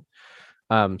world.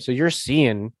 So you're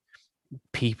seeing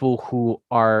people who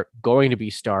are going to be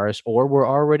stars or were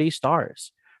already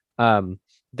stars.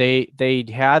 They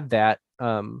had that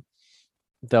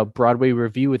the Broadway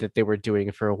review that they were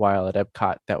doing for a while at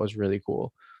Epcot. That was really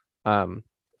cool. And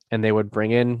they would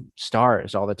bring in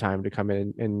stars all the time to come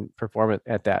in and perform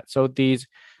at that. So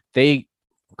they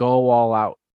go all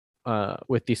out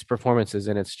with these performances,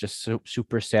 and it's just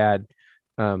super sad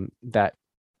that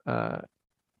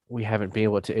we haven't been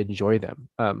able to enjoy them.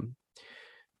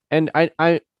 And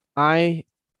I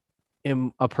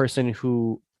am a person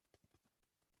who,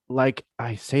 like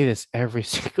I say this every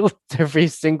single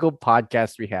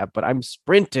podcast we have, but I'm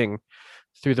sprinting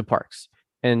through the parks.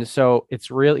 And so it's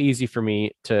real easy for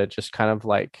me to just kind of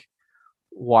like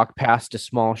walk past a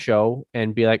small show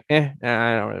and be like, I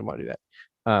don't really want to do that.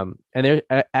 And there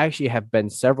actually have been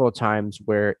several times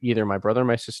where either my brother,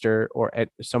 my sister, or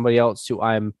somebody else who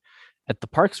I'm at the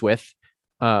parks with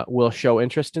will show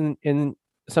interest in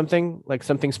something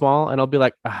small, and I'll be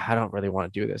like, I don't really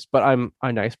want to do this, but I'm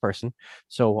a nice person,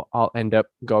 so I'll end up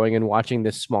going and watching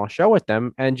this small show with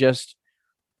them and just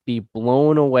be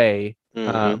blown away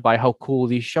by how cool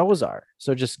these shows are.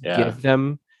 So just give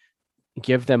them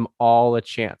all a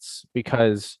chance,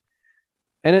 because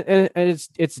and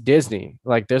it's Disney.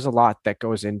 Like there's a lot that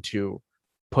goes into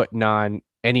putting on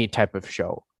any type of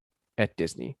show at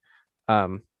Disney.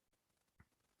 All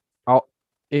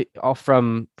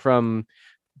from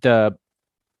the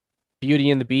Beauty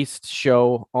and the Beast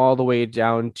show all the way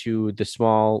down to the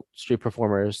small street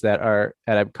performers that are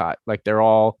at Epcot. Like they're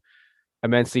all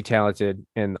immensely talented,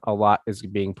 and a lot is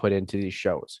being put into these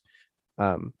shows.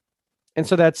 And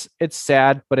so it's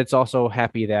sad, but it's also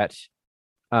happy that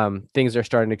things are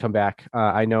starting to come back.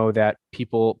 I know that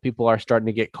people are starting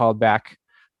to get called back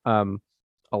a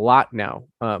lot now.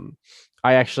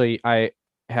 I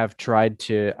have tried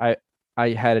to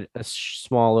I had a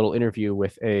small little interview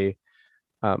with a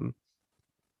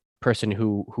person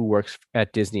who works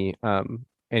at Disney,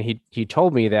 and he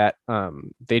told me that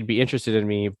they'd be interested in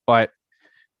me, but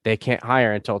they can't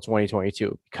hire until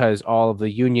 2022 because all of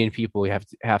the union people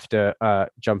have to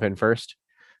jump in first,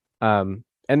 and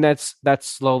that's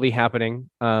slowly happening,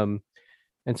 and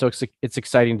so it's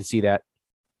exciting to see that,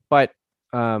 but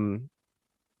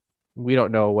we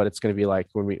don't know what it's going to be like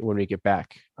when we get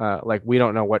back. Like we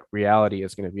don't know what reality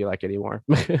is going to be like anymore,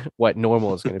 what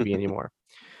normal is going to be anymore.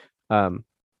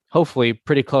 Hopefully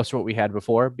pretty close to what we had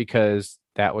before, because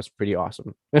that was pretty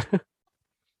awesome.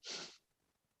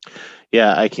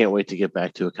 Yeah, I can't wait to get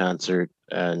back to a concert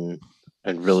and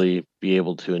really be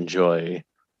able to enjoy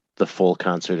the full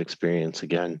concert experience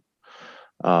again.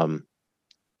 I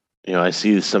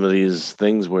see some of these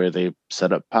things where they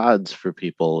set up pods for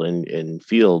people in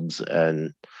fields,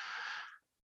 and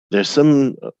there's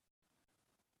something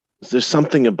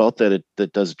about that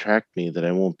that does attract me, that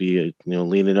I won't be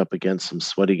leaning up against some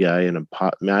sweaty guy in a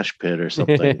mash pit or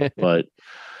something. But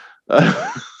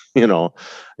it'll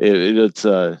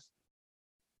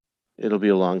be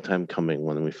a long time coming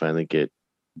when we finally get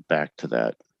back to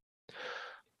that.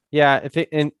 Yeah,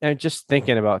 and just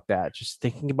thinking about that, just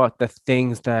thinking about the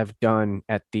things that I've done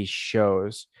at these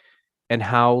shows, and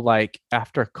how, like,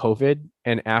 after COVID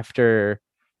and after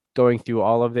going through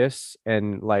all of this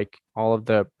and like all of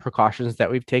the precautions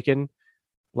that we've taken,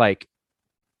 like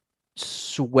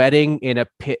sweating in a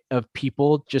pit of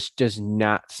people just does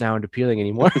not sound appealing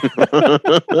anymore.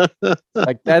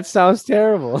 Like, that sounds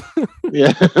terrible.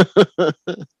 Yeah.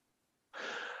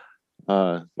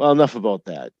 Well, enough about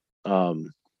that.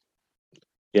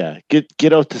 Yeah,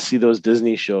 get out to see those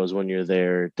Disney shows when you're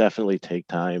there. Definitely take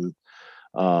time.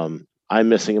 I'm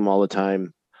missing them all the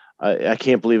time. I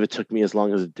can't believe it took me as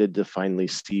long as it did to finally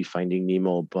see Finding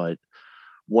Nemo, but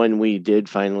when we did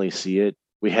finally see it,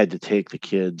 we had to take the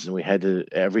kids, and we had to,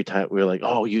 every time we were like,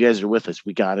 oh, you guys are with us,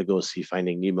 we got to go see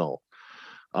Finding Nemo.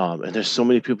 And there's so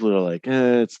many people that are like,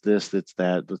 it's this, it's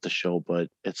that with the show, but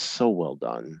it's so well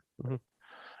done. Mm-hmm.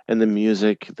 And the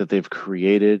music that they've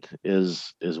created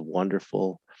is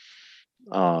wonderful.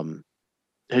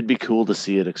 It'd be cool to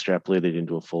see it extrapolated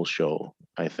into a full show,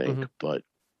 I think, mm-hmm. but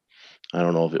I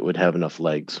don't know if it would have enough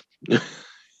legs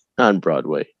on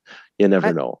Broadway. You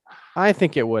never know. I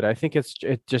think it would. I think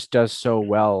it just does so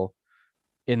well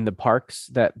in the parks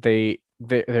that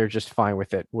they're just fine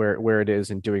with it where it is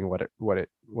and doing what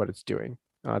it's doing.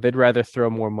 They'd rather throw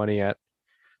more money at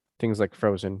things like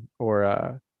Frozen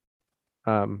or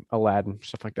Aladdin,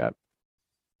 stuff like that.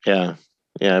 Yeah,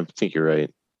 I think you're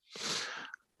right.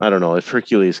 I don't know if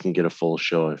Hercules can get a full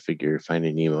show. I figure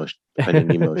Finding Nemo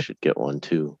should get one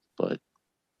too. But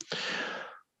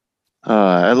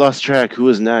I lost track. Who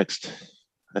was next?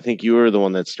 I think you were the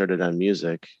one that started on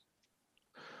music,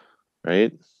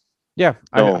 right? Yeah.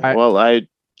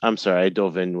 I'm sorry. I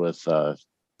dove in with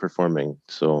performing.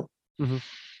 So mm-hmm.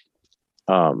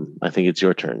 I think it's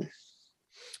your turn.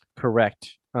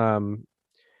 Correct. Yeah,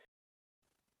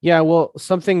 well,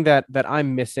 something that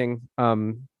I'm missing,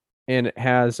 and it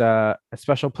has a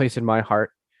special place in my heart,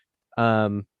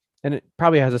 and it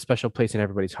probably has a special place in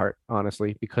everybody's heart,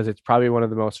 honestly, because it's probably one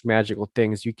of the most magical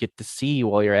things you get to see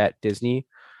while you're at Disney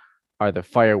are the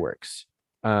fireworks.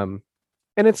 And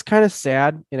it's kind of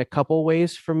sad in a couple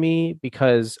ways for me,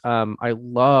 because I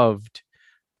loved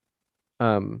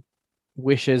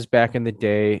Wishes back in the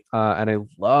day, and I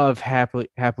love Happily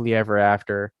Ever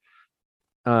After.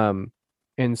 And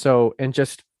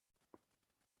just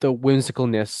the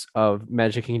whimsicalness of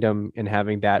Magic Kingdom and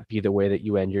having that be the way that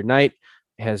you end your night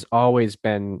has always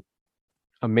been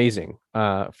amazing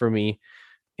for me.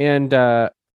 And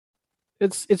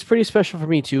it's pretty special for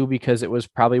me too, because it was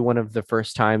probably one of the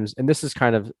first times, and this is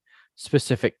kind of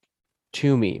specific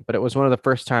to me, but it was one of the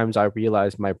first times I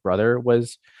realized my brother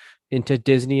was into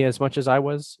Disney as much as I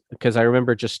was, because I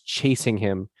remember just chasing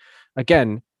him.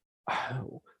 Again,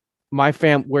 my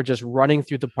fam, we're just running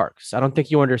through the parks. I don't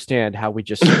think you understand how we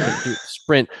just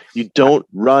sprint. You don't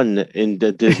run in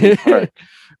the Disney park.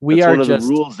 That's one of the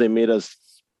rules they made us.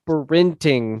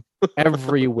 Sprinting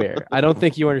everywhere. I don't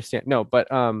think you understand. No, but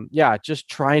yeah, just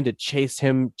trying to chase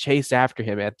after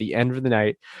him at the end of the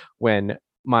night when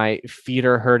my feet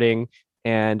are hurting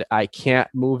and I can't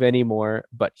move anymore.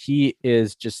 But he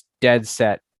is just dead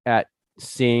set at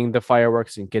seeing the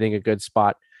fireworks and getting a good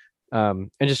spot.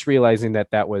 And just realizing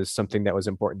that was something that was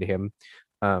important to him.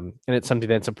 And it's something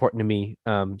that's important to me.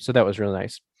 So that was really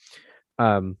nice.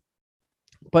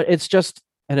 But it's just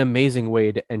an amazing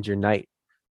way to end your night.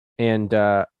 And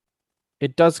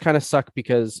it does kind of suck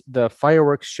because the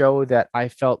fireworks show that I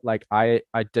felt like I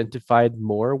identified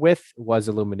more with was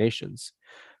Illuminations.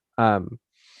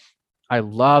 I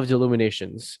loved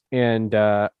Illuminations, and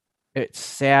it's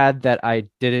sad that I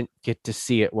didn't get to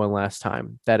see it one last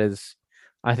time.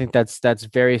 I think that's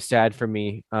very sad for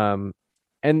me.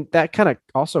 And that kind of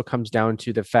also comes down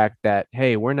to the fact that,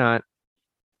 hey, we're not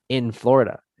in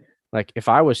Florida. Like if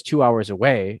I was 2 hours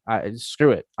away,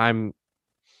 screw it. I'm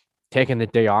taking the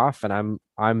day off and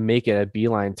I'm making a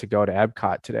beeline to go to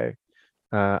Epcot today.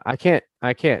 I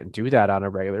can't do that on a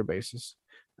regular basis.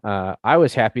 I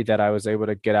was happy that I was able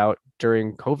to get out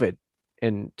during COVID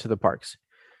into the parks.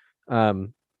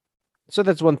 So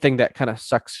that's one thing that kind of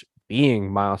sucks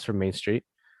being miles from Main Street.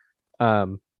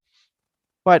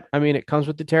 But I mean, it comes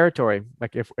with the territory.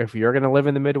 Like if you're gonna live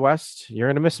in the Midwest, you're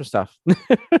gonna miss some stuff.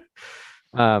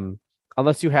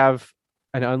 Unless you have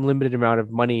an unlimited amount of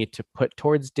money to put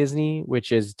towards Disney,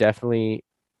 which is definitely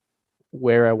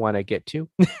where I want to get to.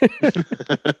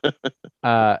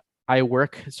 I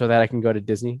work so that I can go to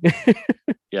Disney.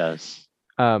 Yes.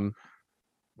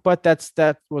 But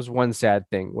that was one sad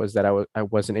thing, was that I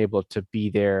wasn't able to be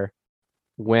there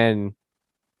when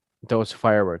those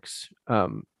fireworks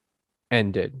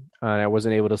ended. I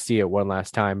wasn't able to see it one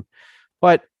last time.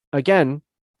 But again,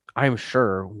 I'm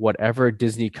sure whatever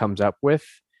Disney comes up with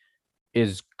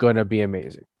is gonna be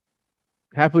amazing.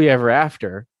 Happily Ever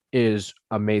After is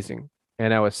amazing,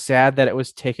 and I was sad that it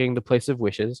was taking the place of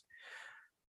Wishes,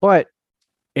 but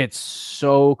it's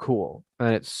so cool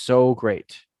and it's so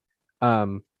great.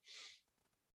 And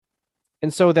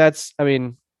so I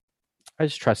mean, I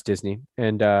just trust Disney,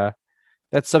 and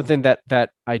that's something that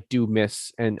I do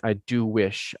miss, and I do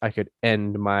wish I could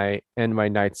end my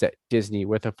nights at Disney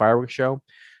with a fireworks show.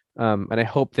 And I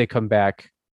hope they come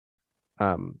back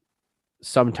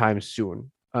sometime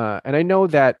soon. And I know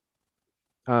that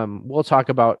we'll talk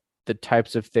about the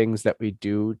types of things that we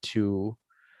do to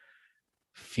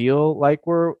feel like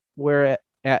we're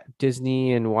at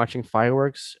Disney and watching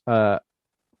fireworks. But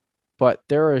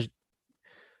there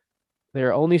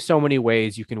are only so many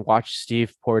ways you can watch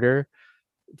Steve Porter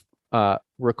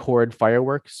record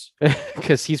fireworks,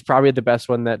 because he's probably the best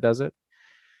one that does it.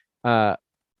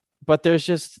 But there's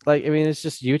just like, I mean, it's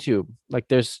just YouTube. Like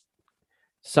there's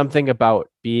something about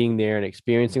being there and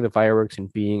experiencing the fireworks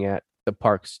and being at the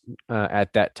parks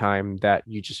at that time that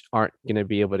you just aren't going to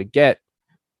be able to get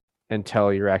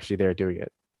until you're actually there doing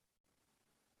it.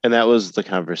 And that was the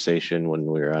conversation when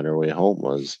we were on our way home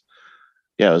was,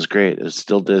 yeah, it was great. It was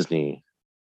still Disney,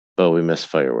 but we missed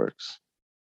fireworks.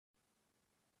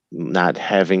 Not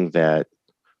having that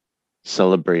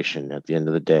celebration at the end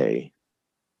of the day.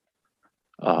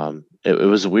 It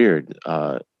was weird.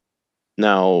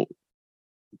 Now,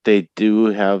 they do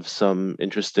have some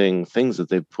interesting things that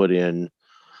they put in.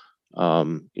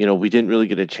 We didn't really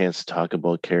get a chance to talk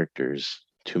about characters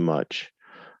too much.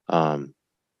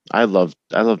 I love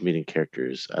meeting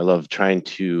characters. I love trying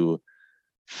to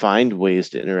find ways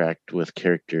to interact with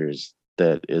characters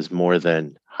that is more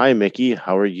than, "Hi, Mickey,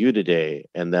 how are you today?"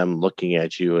 and them looking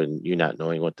at you and you not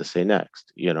knowing what to say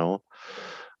next,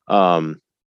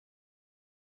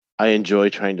 I enjoy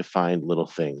trying to find little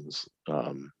things.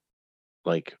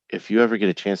 Like if you ever get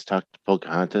a chance to talk to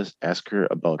Pocahontas, ask her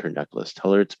about her necklace.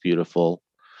 Tell her it's beautiful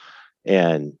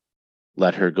and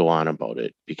let her go on about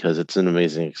it, because it's an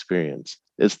amazing experience.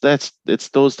 It's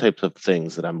those types of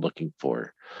things that I'm looking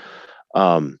for.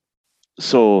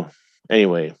 So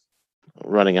anyway,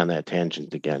 running on that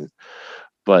tangent again,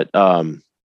 but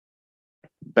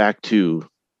back to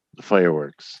the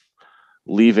fireworks.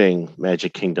 Leaving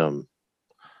Magic Kingdom,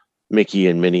 Mickey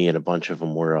and Minnie and a bunch of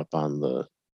them were up on the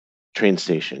train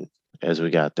station as we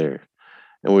got there,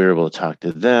 and we were able to talk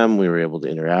to them. We were able to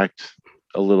interact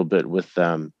a little bit with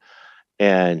them.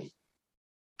 And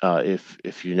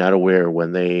if you're not aware,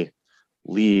 when they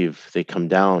leave, they come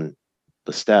down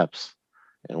the steps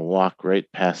and walk right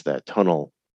past that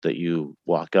tunnel that you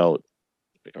walk out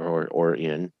or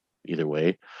in, either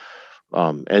way.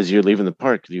 As you're leaving the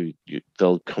park,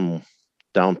 they'll come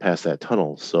down past that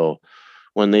tunnel. So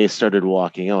when they started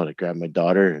walking out, I grabbed my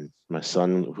daughter and my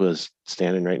son, who was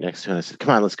standing right next to me, and I said, "Come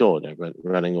on, let's go." And I went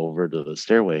running over to the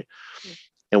stairway,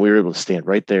 and we were able to stand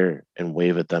right there and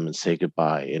wave at them and say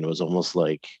goodbye. And it was almost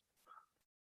like,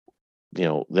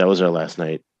 that was our last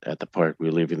night at the park. We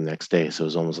were leaving the next day, so it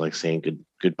was almost like saying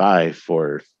goodbye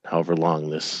for however long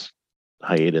this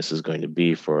hiatus is going to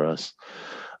be for us.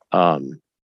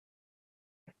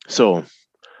 So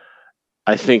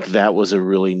I think that was a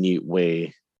really neat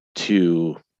way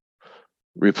to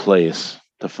replace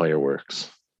the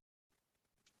fireworks.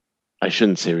 I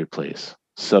shouldn't say replace,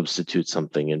 substitute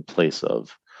something in place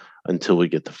of. until we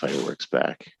get the fireworks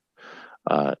back.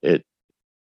 It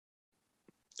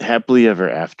Happily Ever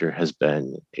After has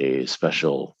been a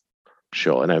special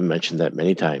show, and I've mentioned that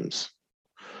many times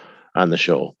on the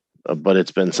show, but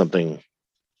it's been something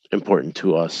important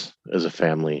to us as a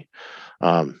family,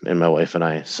 and my wife and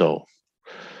I. So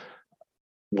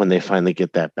when they finally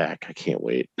get that back, I can't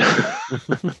wait.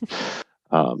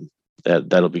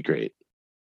 That'll be great.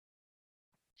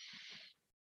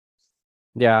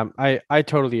 Yeah, I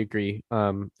totally agree.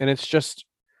 And it's just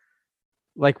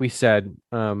like we said,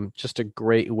 just a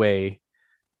great way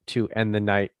to end the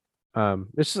night.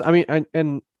 This is, I mean,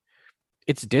 and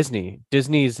it's Disney.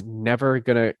 Disney's never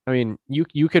gonna. I mean,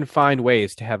 you can find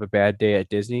ways to have a bad day at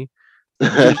Disney.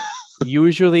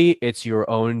 Usually, it's your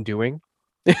own doing.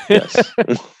 Yes.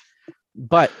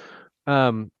 But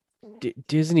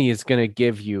Disney is gonna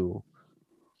give you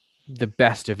the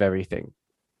best of everything.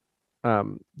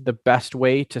 The best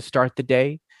way to start the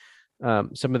day,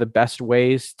 some of the best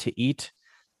ways to eat,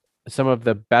 some of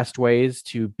the best ways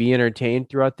to be entertained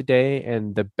throughout the day,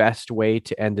 and the best way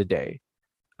to end a day.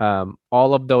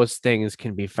 All of those things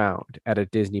can be found at a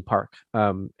Disney park.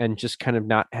 And just kind of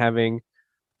not having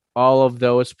all of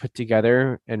those put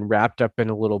together and wrapped up in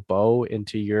a little bow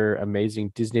into your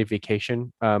amazing Disney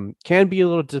vacation can be a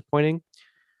little disappointing.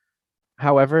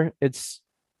 However, it's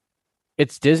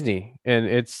Disney, and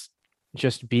it's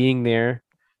just being there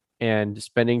and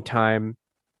spending time,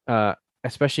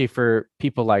 especially for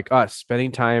people like us,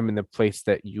 spending time in the place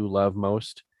that you love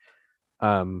most,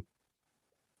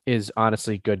 is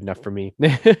honestly good enough for me.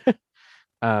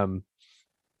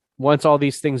 Once all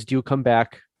these things do come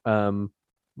back,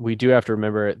 we do have to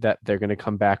remember that they're going to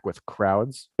come back with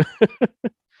crowds.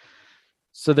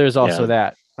 So there's also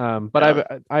that.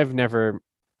 But I've never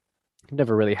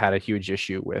really had a huge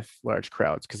issue with large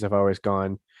crowds because I've always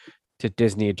gone to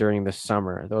Disney during the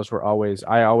summer.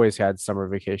 I always had summer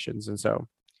vacations, and so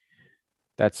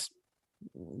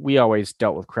we always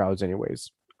dealt with crowds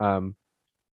anyways.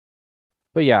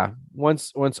 But yeah,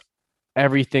 once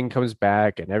everything comes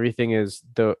back and everything is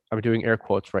I'm doing air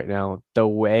quotes right now, the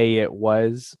way it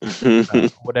was,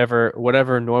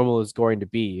 whatever normal is going to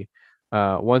be,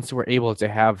 once we're able to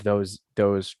have those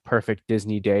perfect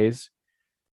Disney days,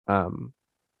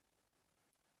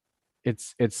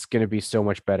 it's going to be so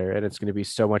much better, and it's going to be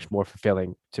so much more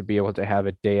fulfilling to be able to have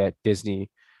a day at Disney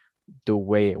the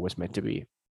way it was meant to be.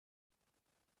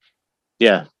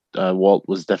 Yeah. Walt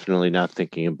was definitely not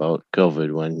thinking about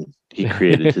COVID when he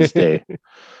created his day,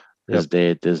 day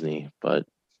at Disney, but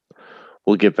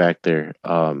we'll get back there.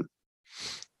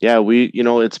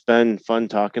 It's been fun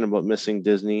talking about missing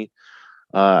Disney.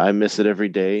 I miss it every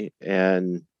day.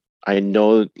 And I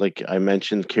know, like I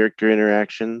mentioned, character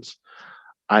interactions.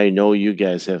 I know you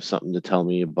guys have something to tell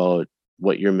me about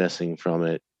what you're missing from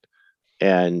it.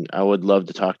 And I would love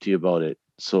to talk to you about it.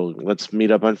 So let's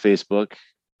meet up on Facebook.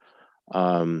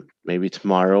 Maybe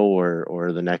tomorrow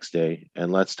or the next day,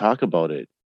 and let's talk about it.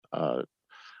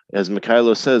 As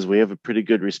Mikhailo says, we have a pretty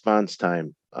good response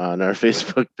time on our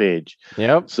Facebook page.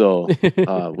 Yep. So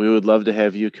we would love to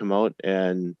have you come out,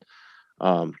 and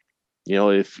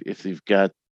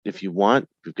if you want,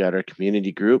 we've got our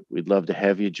community group. We'd love to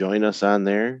have you join us on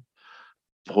there.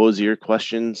 Pose your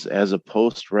questions as a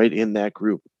post right in that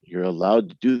group. You're allowed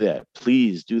to do that.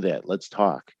 Please do that. Let's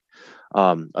talk.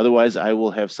 Otherwise, I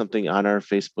will have something on our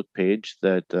Facebook page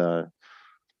that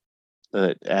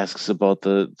asks about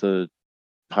the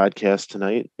podcast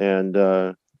tonight, and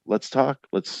let's talk.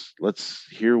 Let's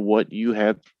hear what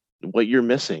you're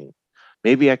missing.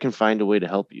 Maybe I can find a way to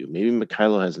help you. Maybe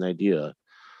Mikhailo has an idea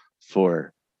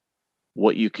for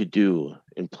what you could do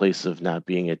in place of not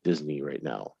being at Disney right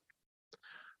now.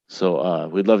 So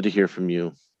we'd love to hear from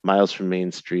you. Miles from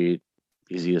Main Street,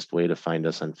 easiest way to find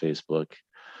us on Facebook.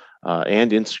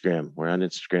 And Instagram. We're on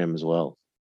Instagram as well.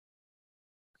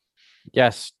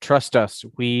 Yes, trust us.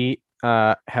 We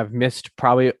have missed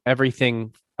probably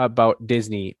everything about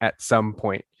Disney at some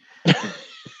point.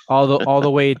 all the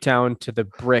way down to the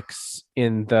bricks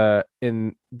in the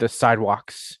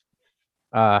sidewalks.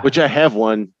 Which I have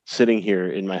one sitting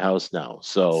here in my house now.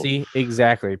 So see,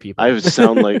 exactly, people. I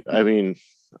sound like, I mean,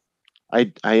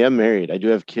 I am married. I do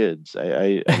have kids.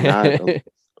 I'm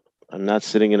not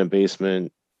sitting in a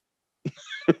basement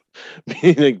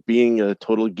being a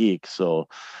total geek. So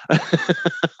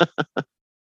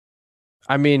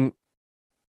I mean,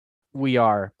 we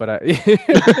are, but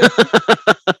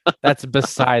that's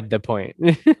beside the point.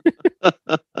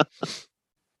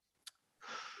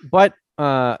 But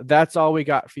that's all we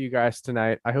got for you guys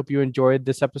tonight. I hope you enjoyed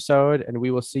this episode, and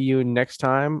we will see you next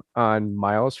time on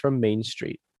Miles from Main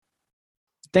Street.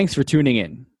 Thanks for tuning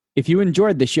in. If you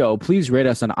enjoyed the show, please rate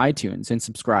us on iTunes and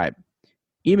subscribe.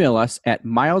 Email us at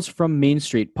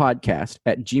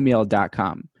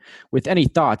milesfrommainstreetpodcast@gmail.com with any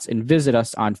thoughts, and visit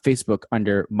us on Facebook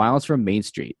under Miles from Main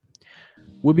Street.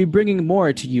 We'll be bringing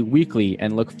more to you weekly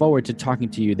and look forward to talking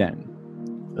to you then.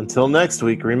 Until next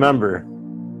week, remember,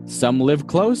 some live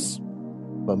close,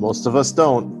 but most of us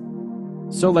don't.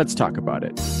 So let's talk about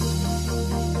it.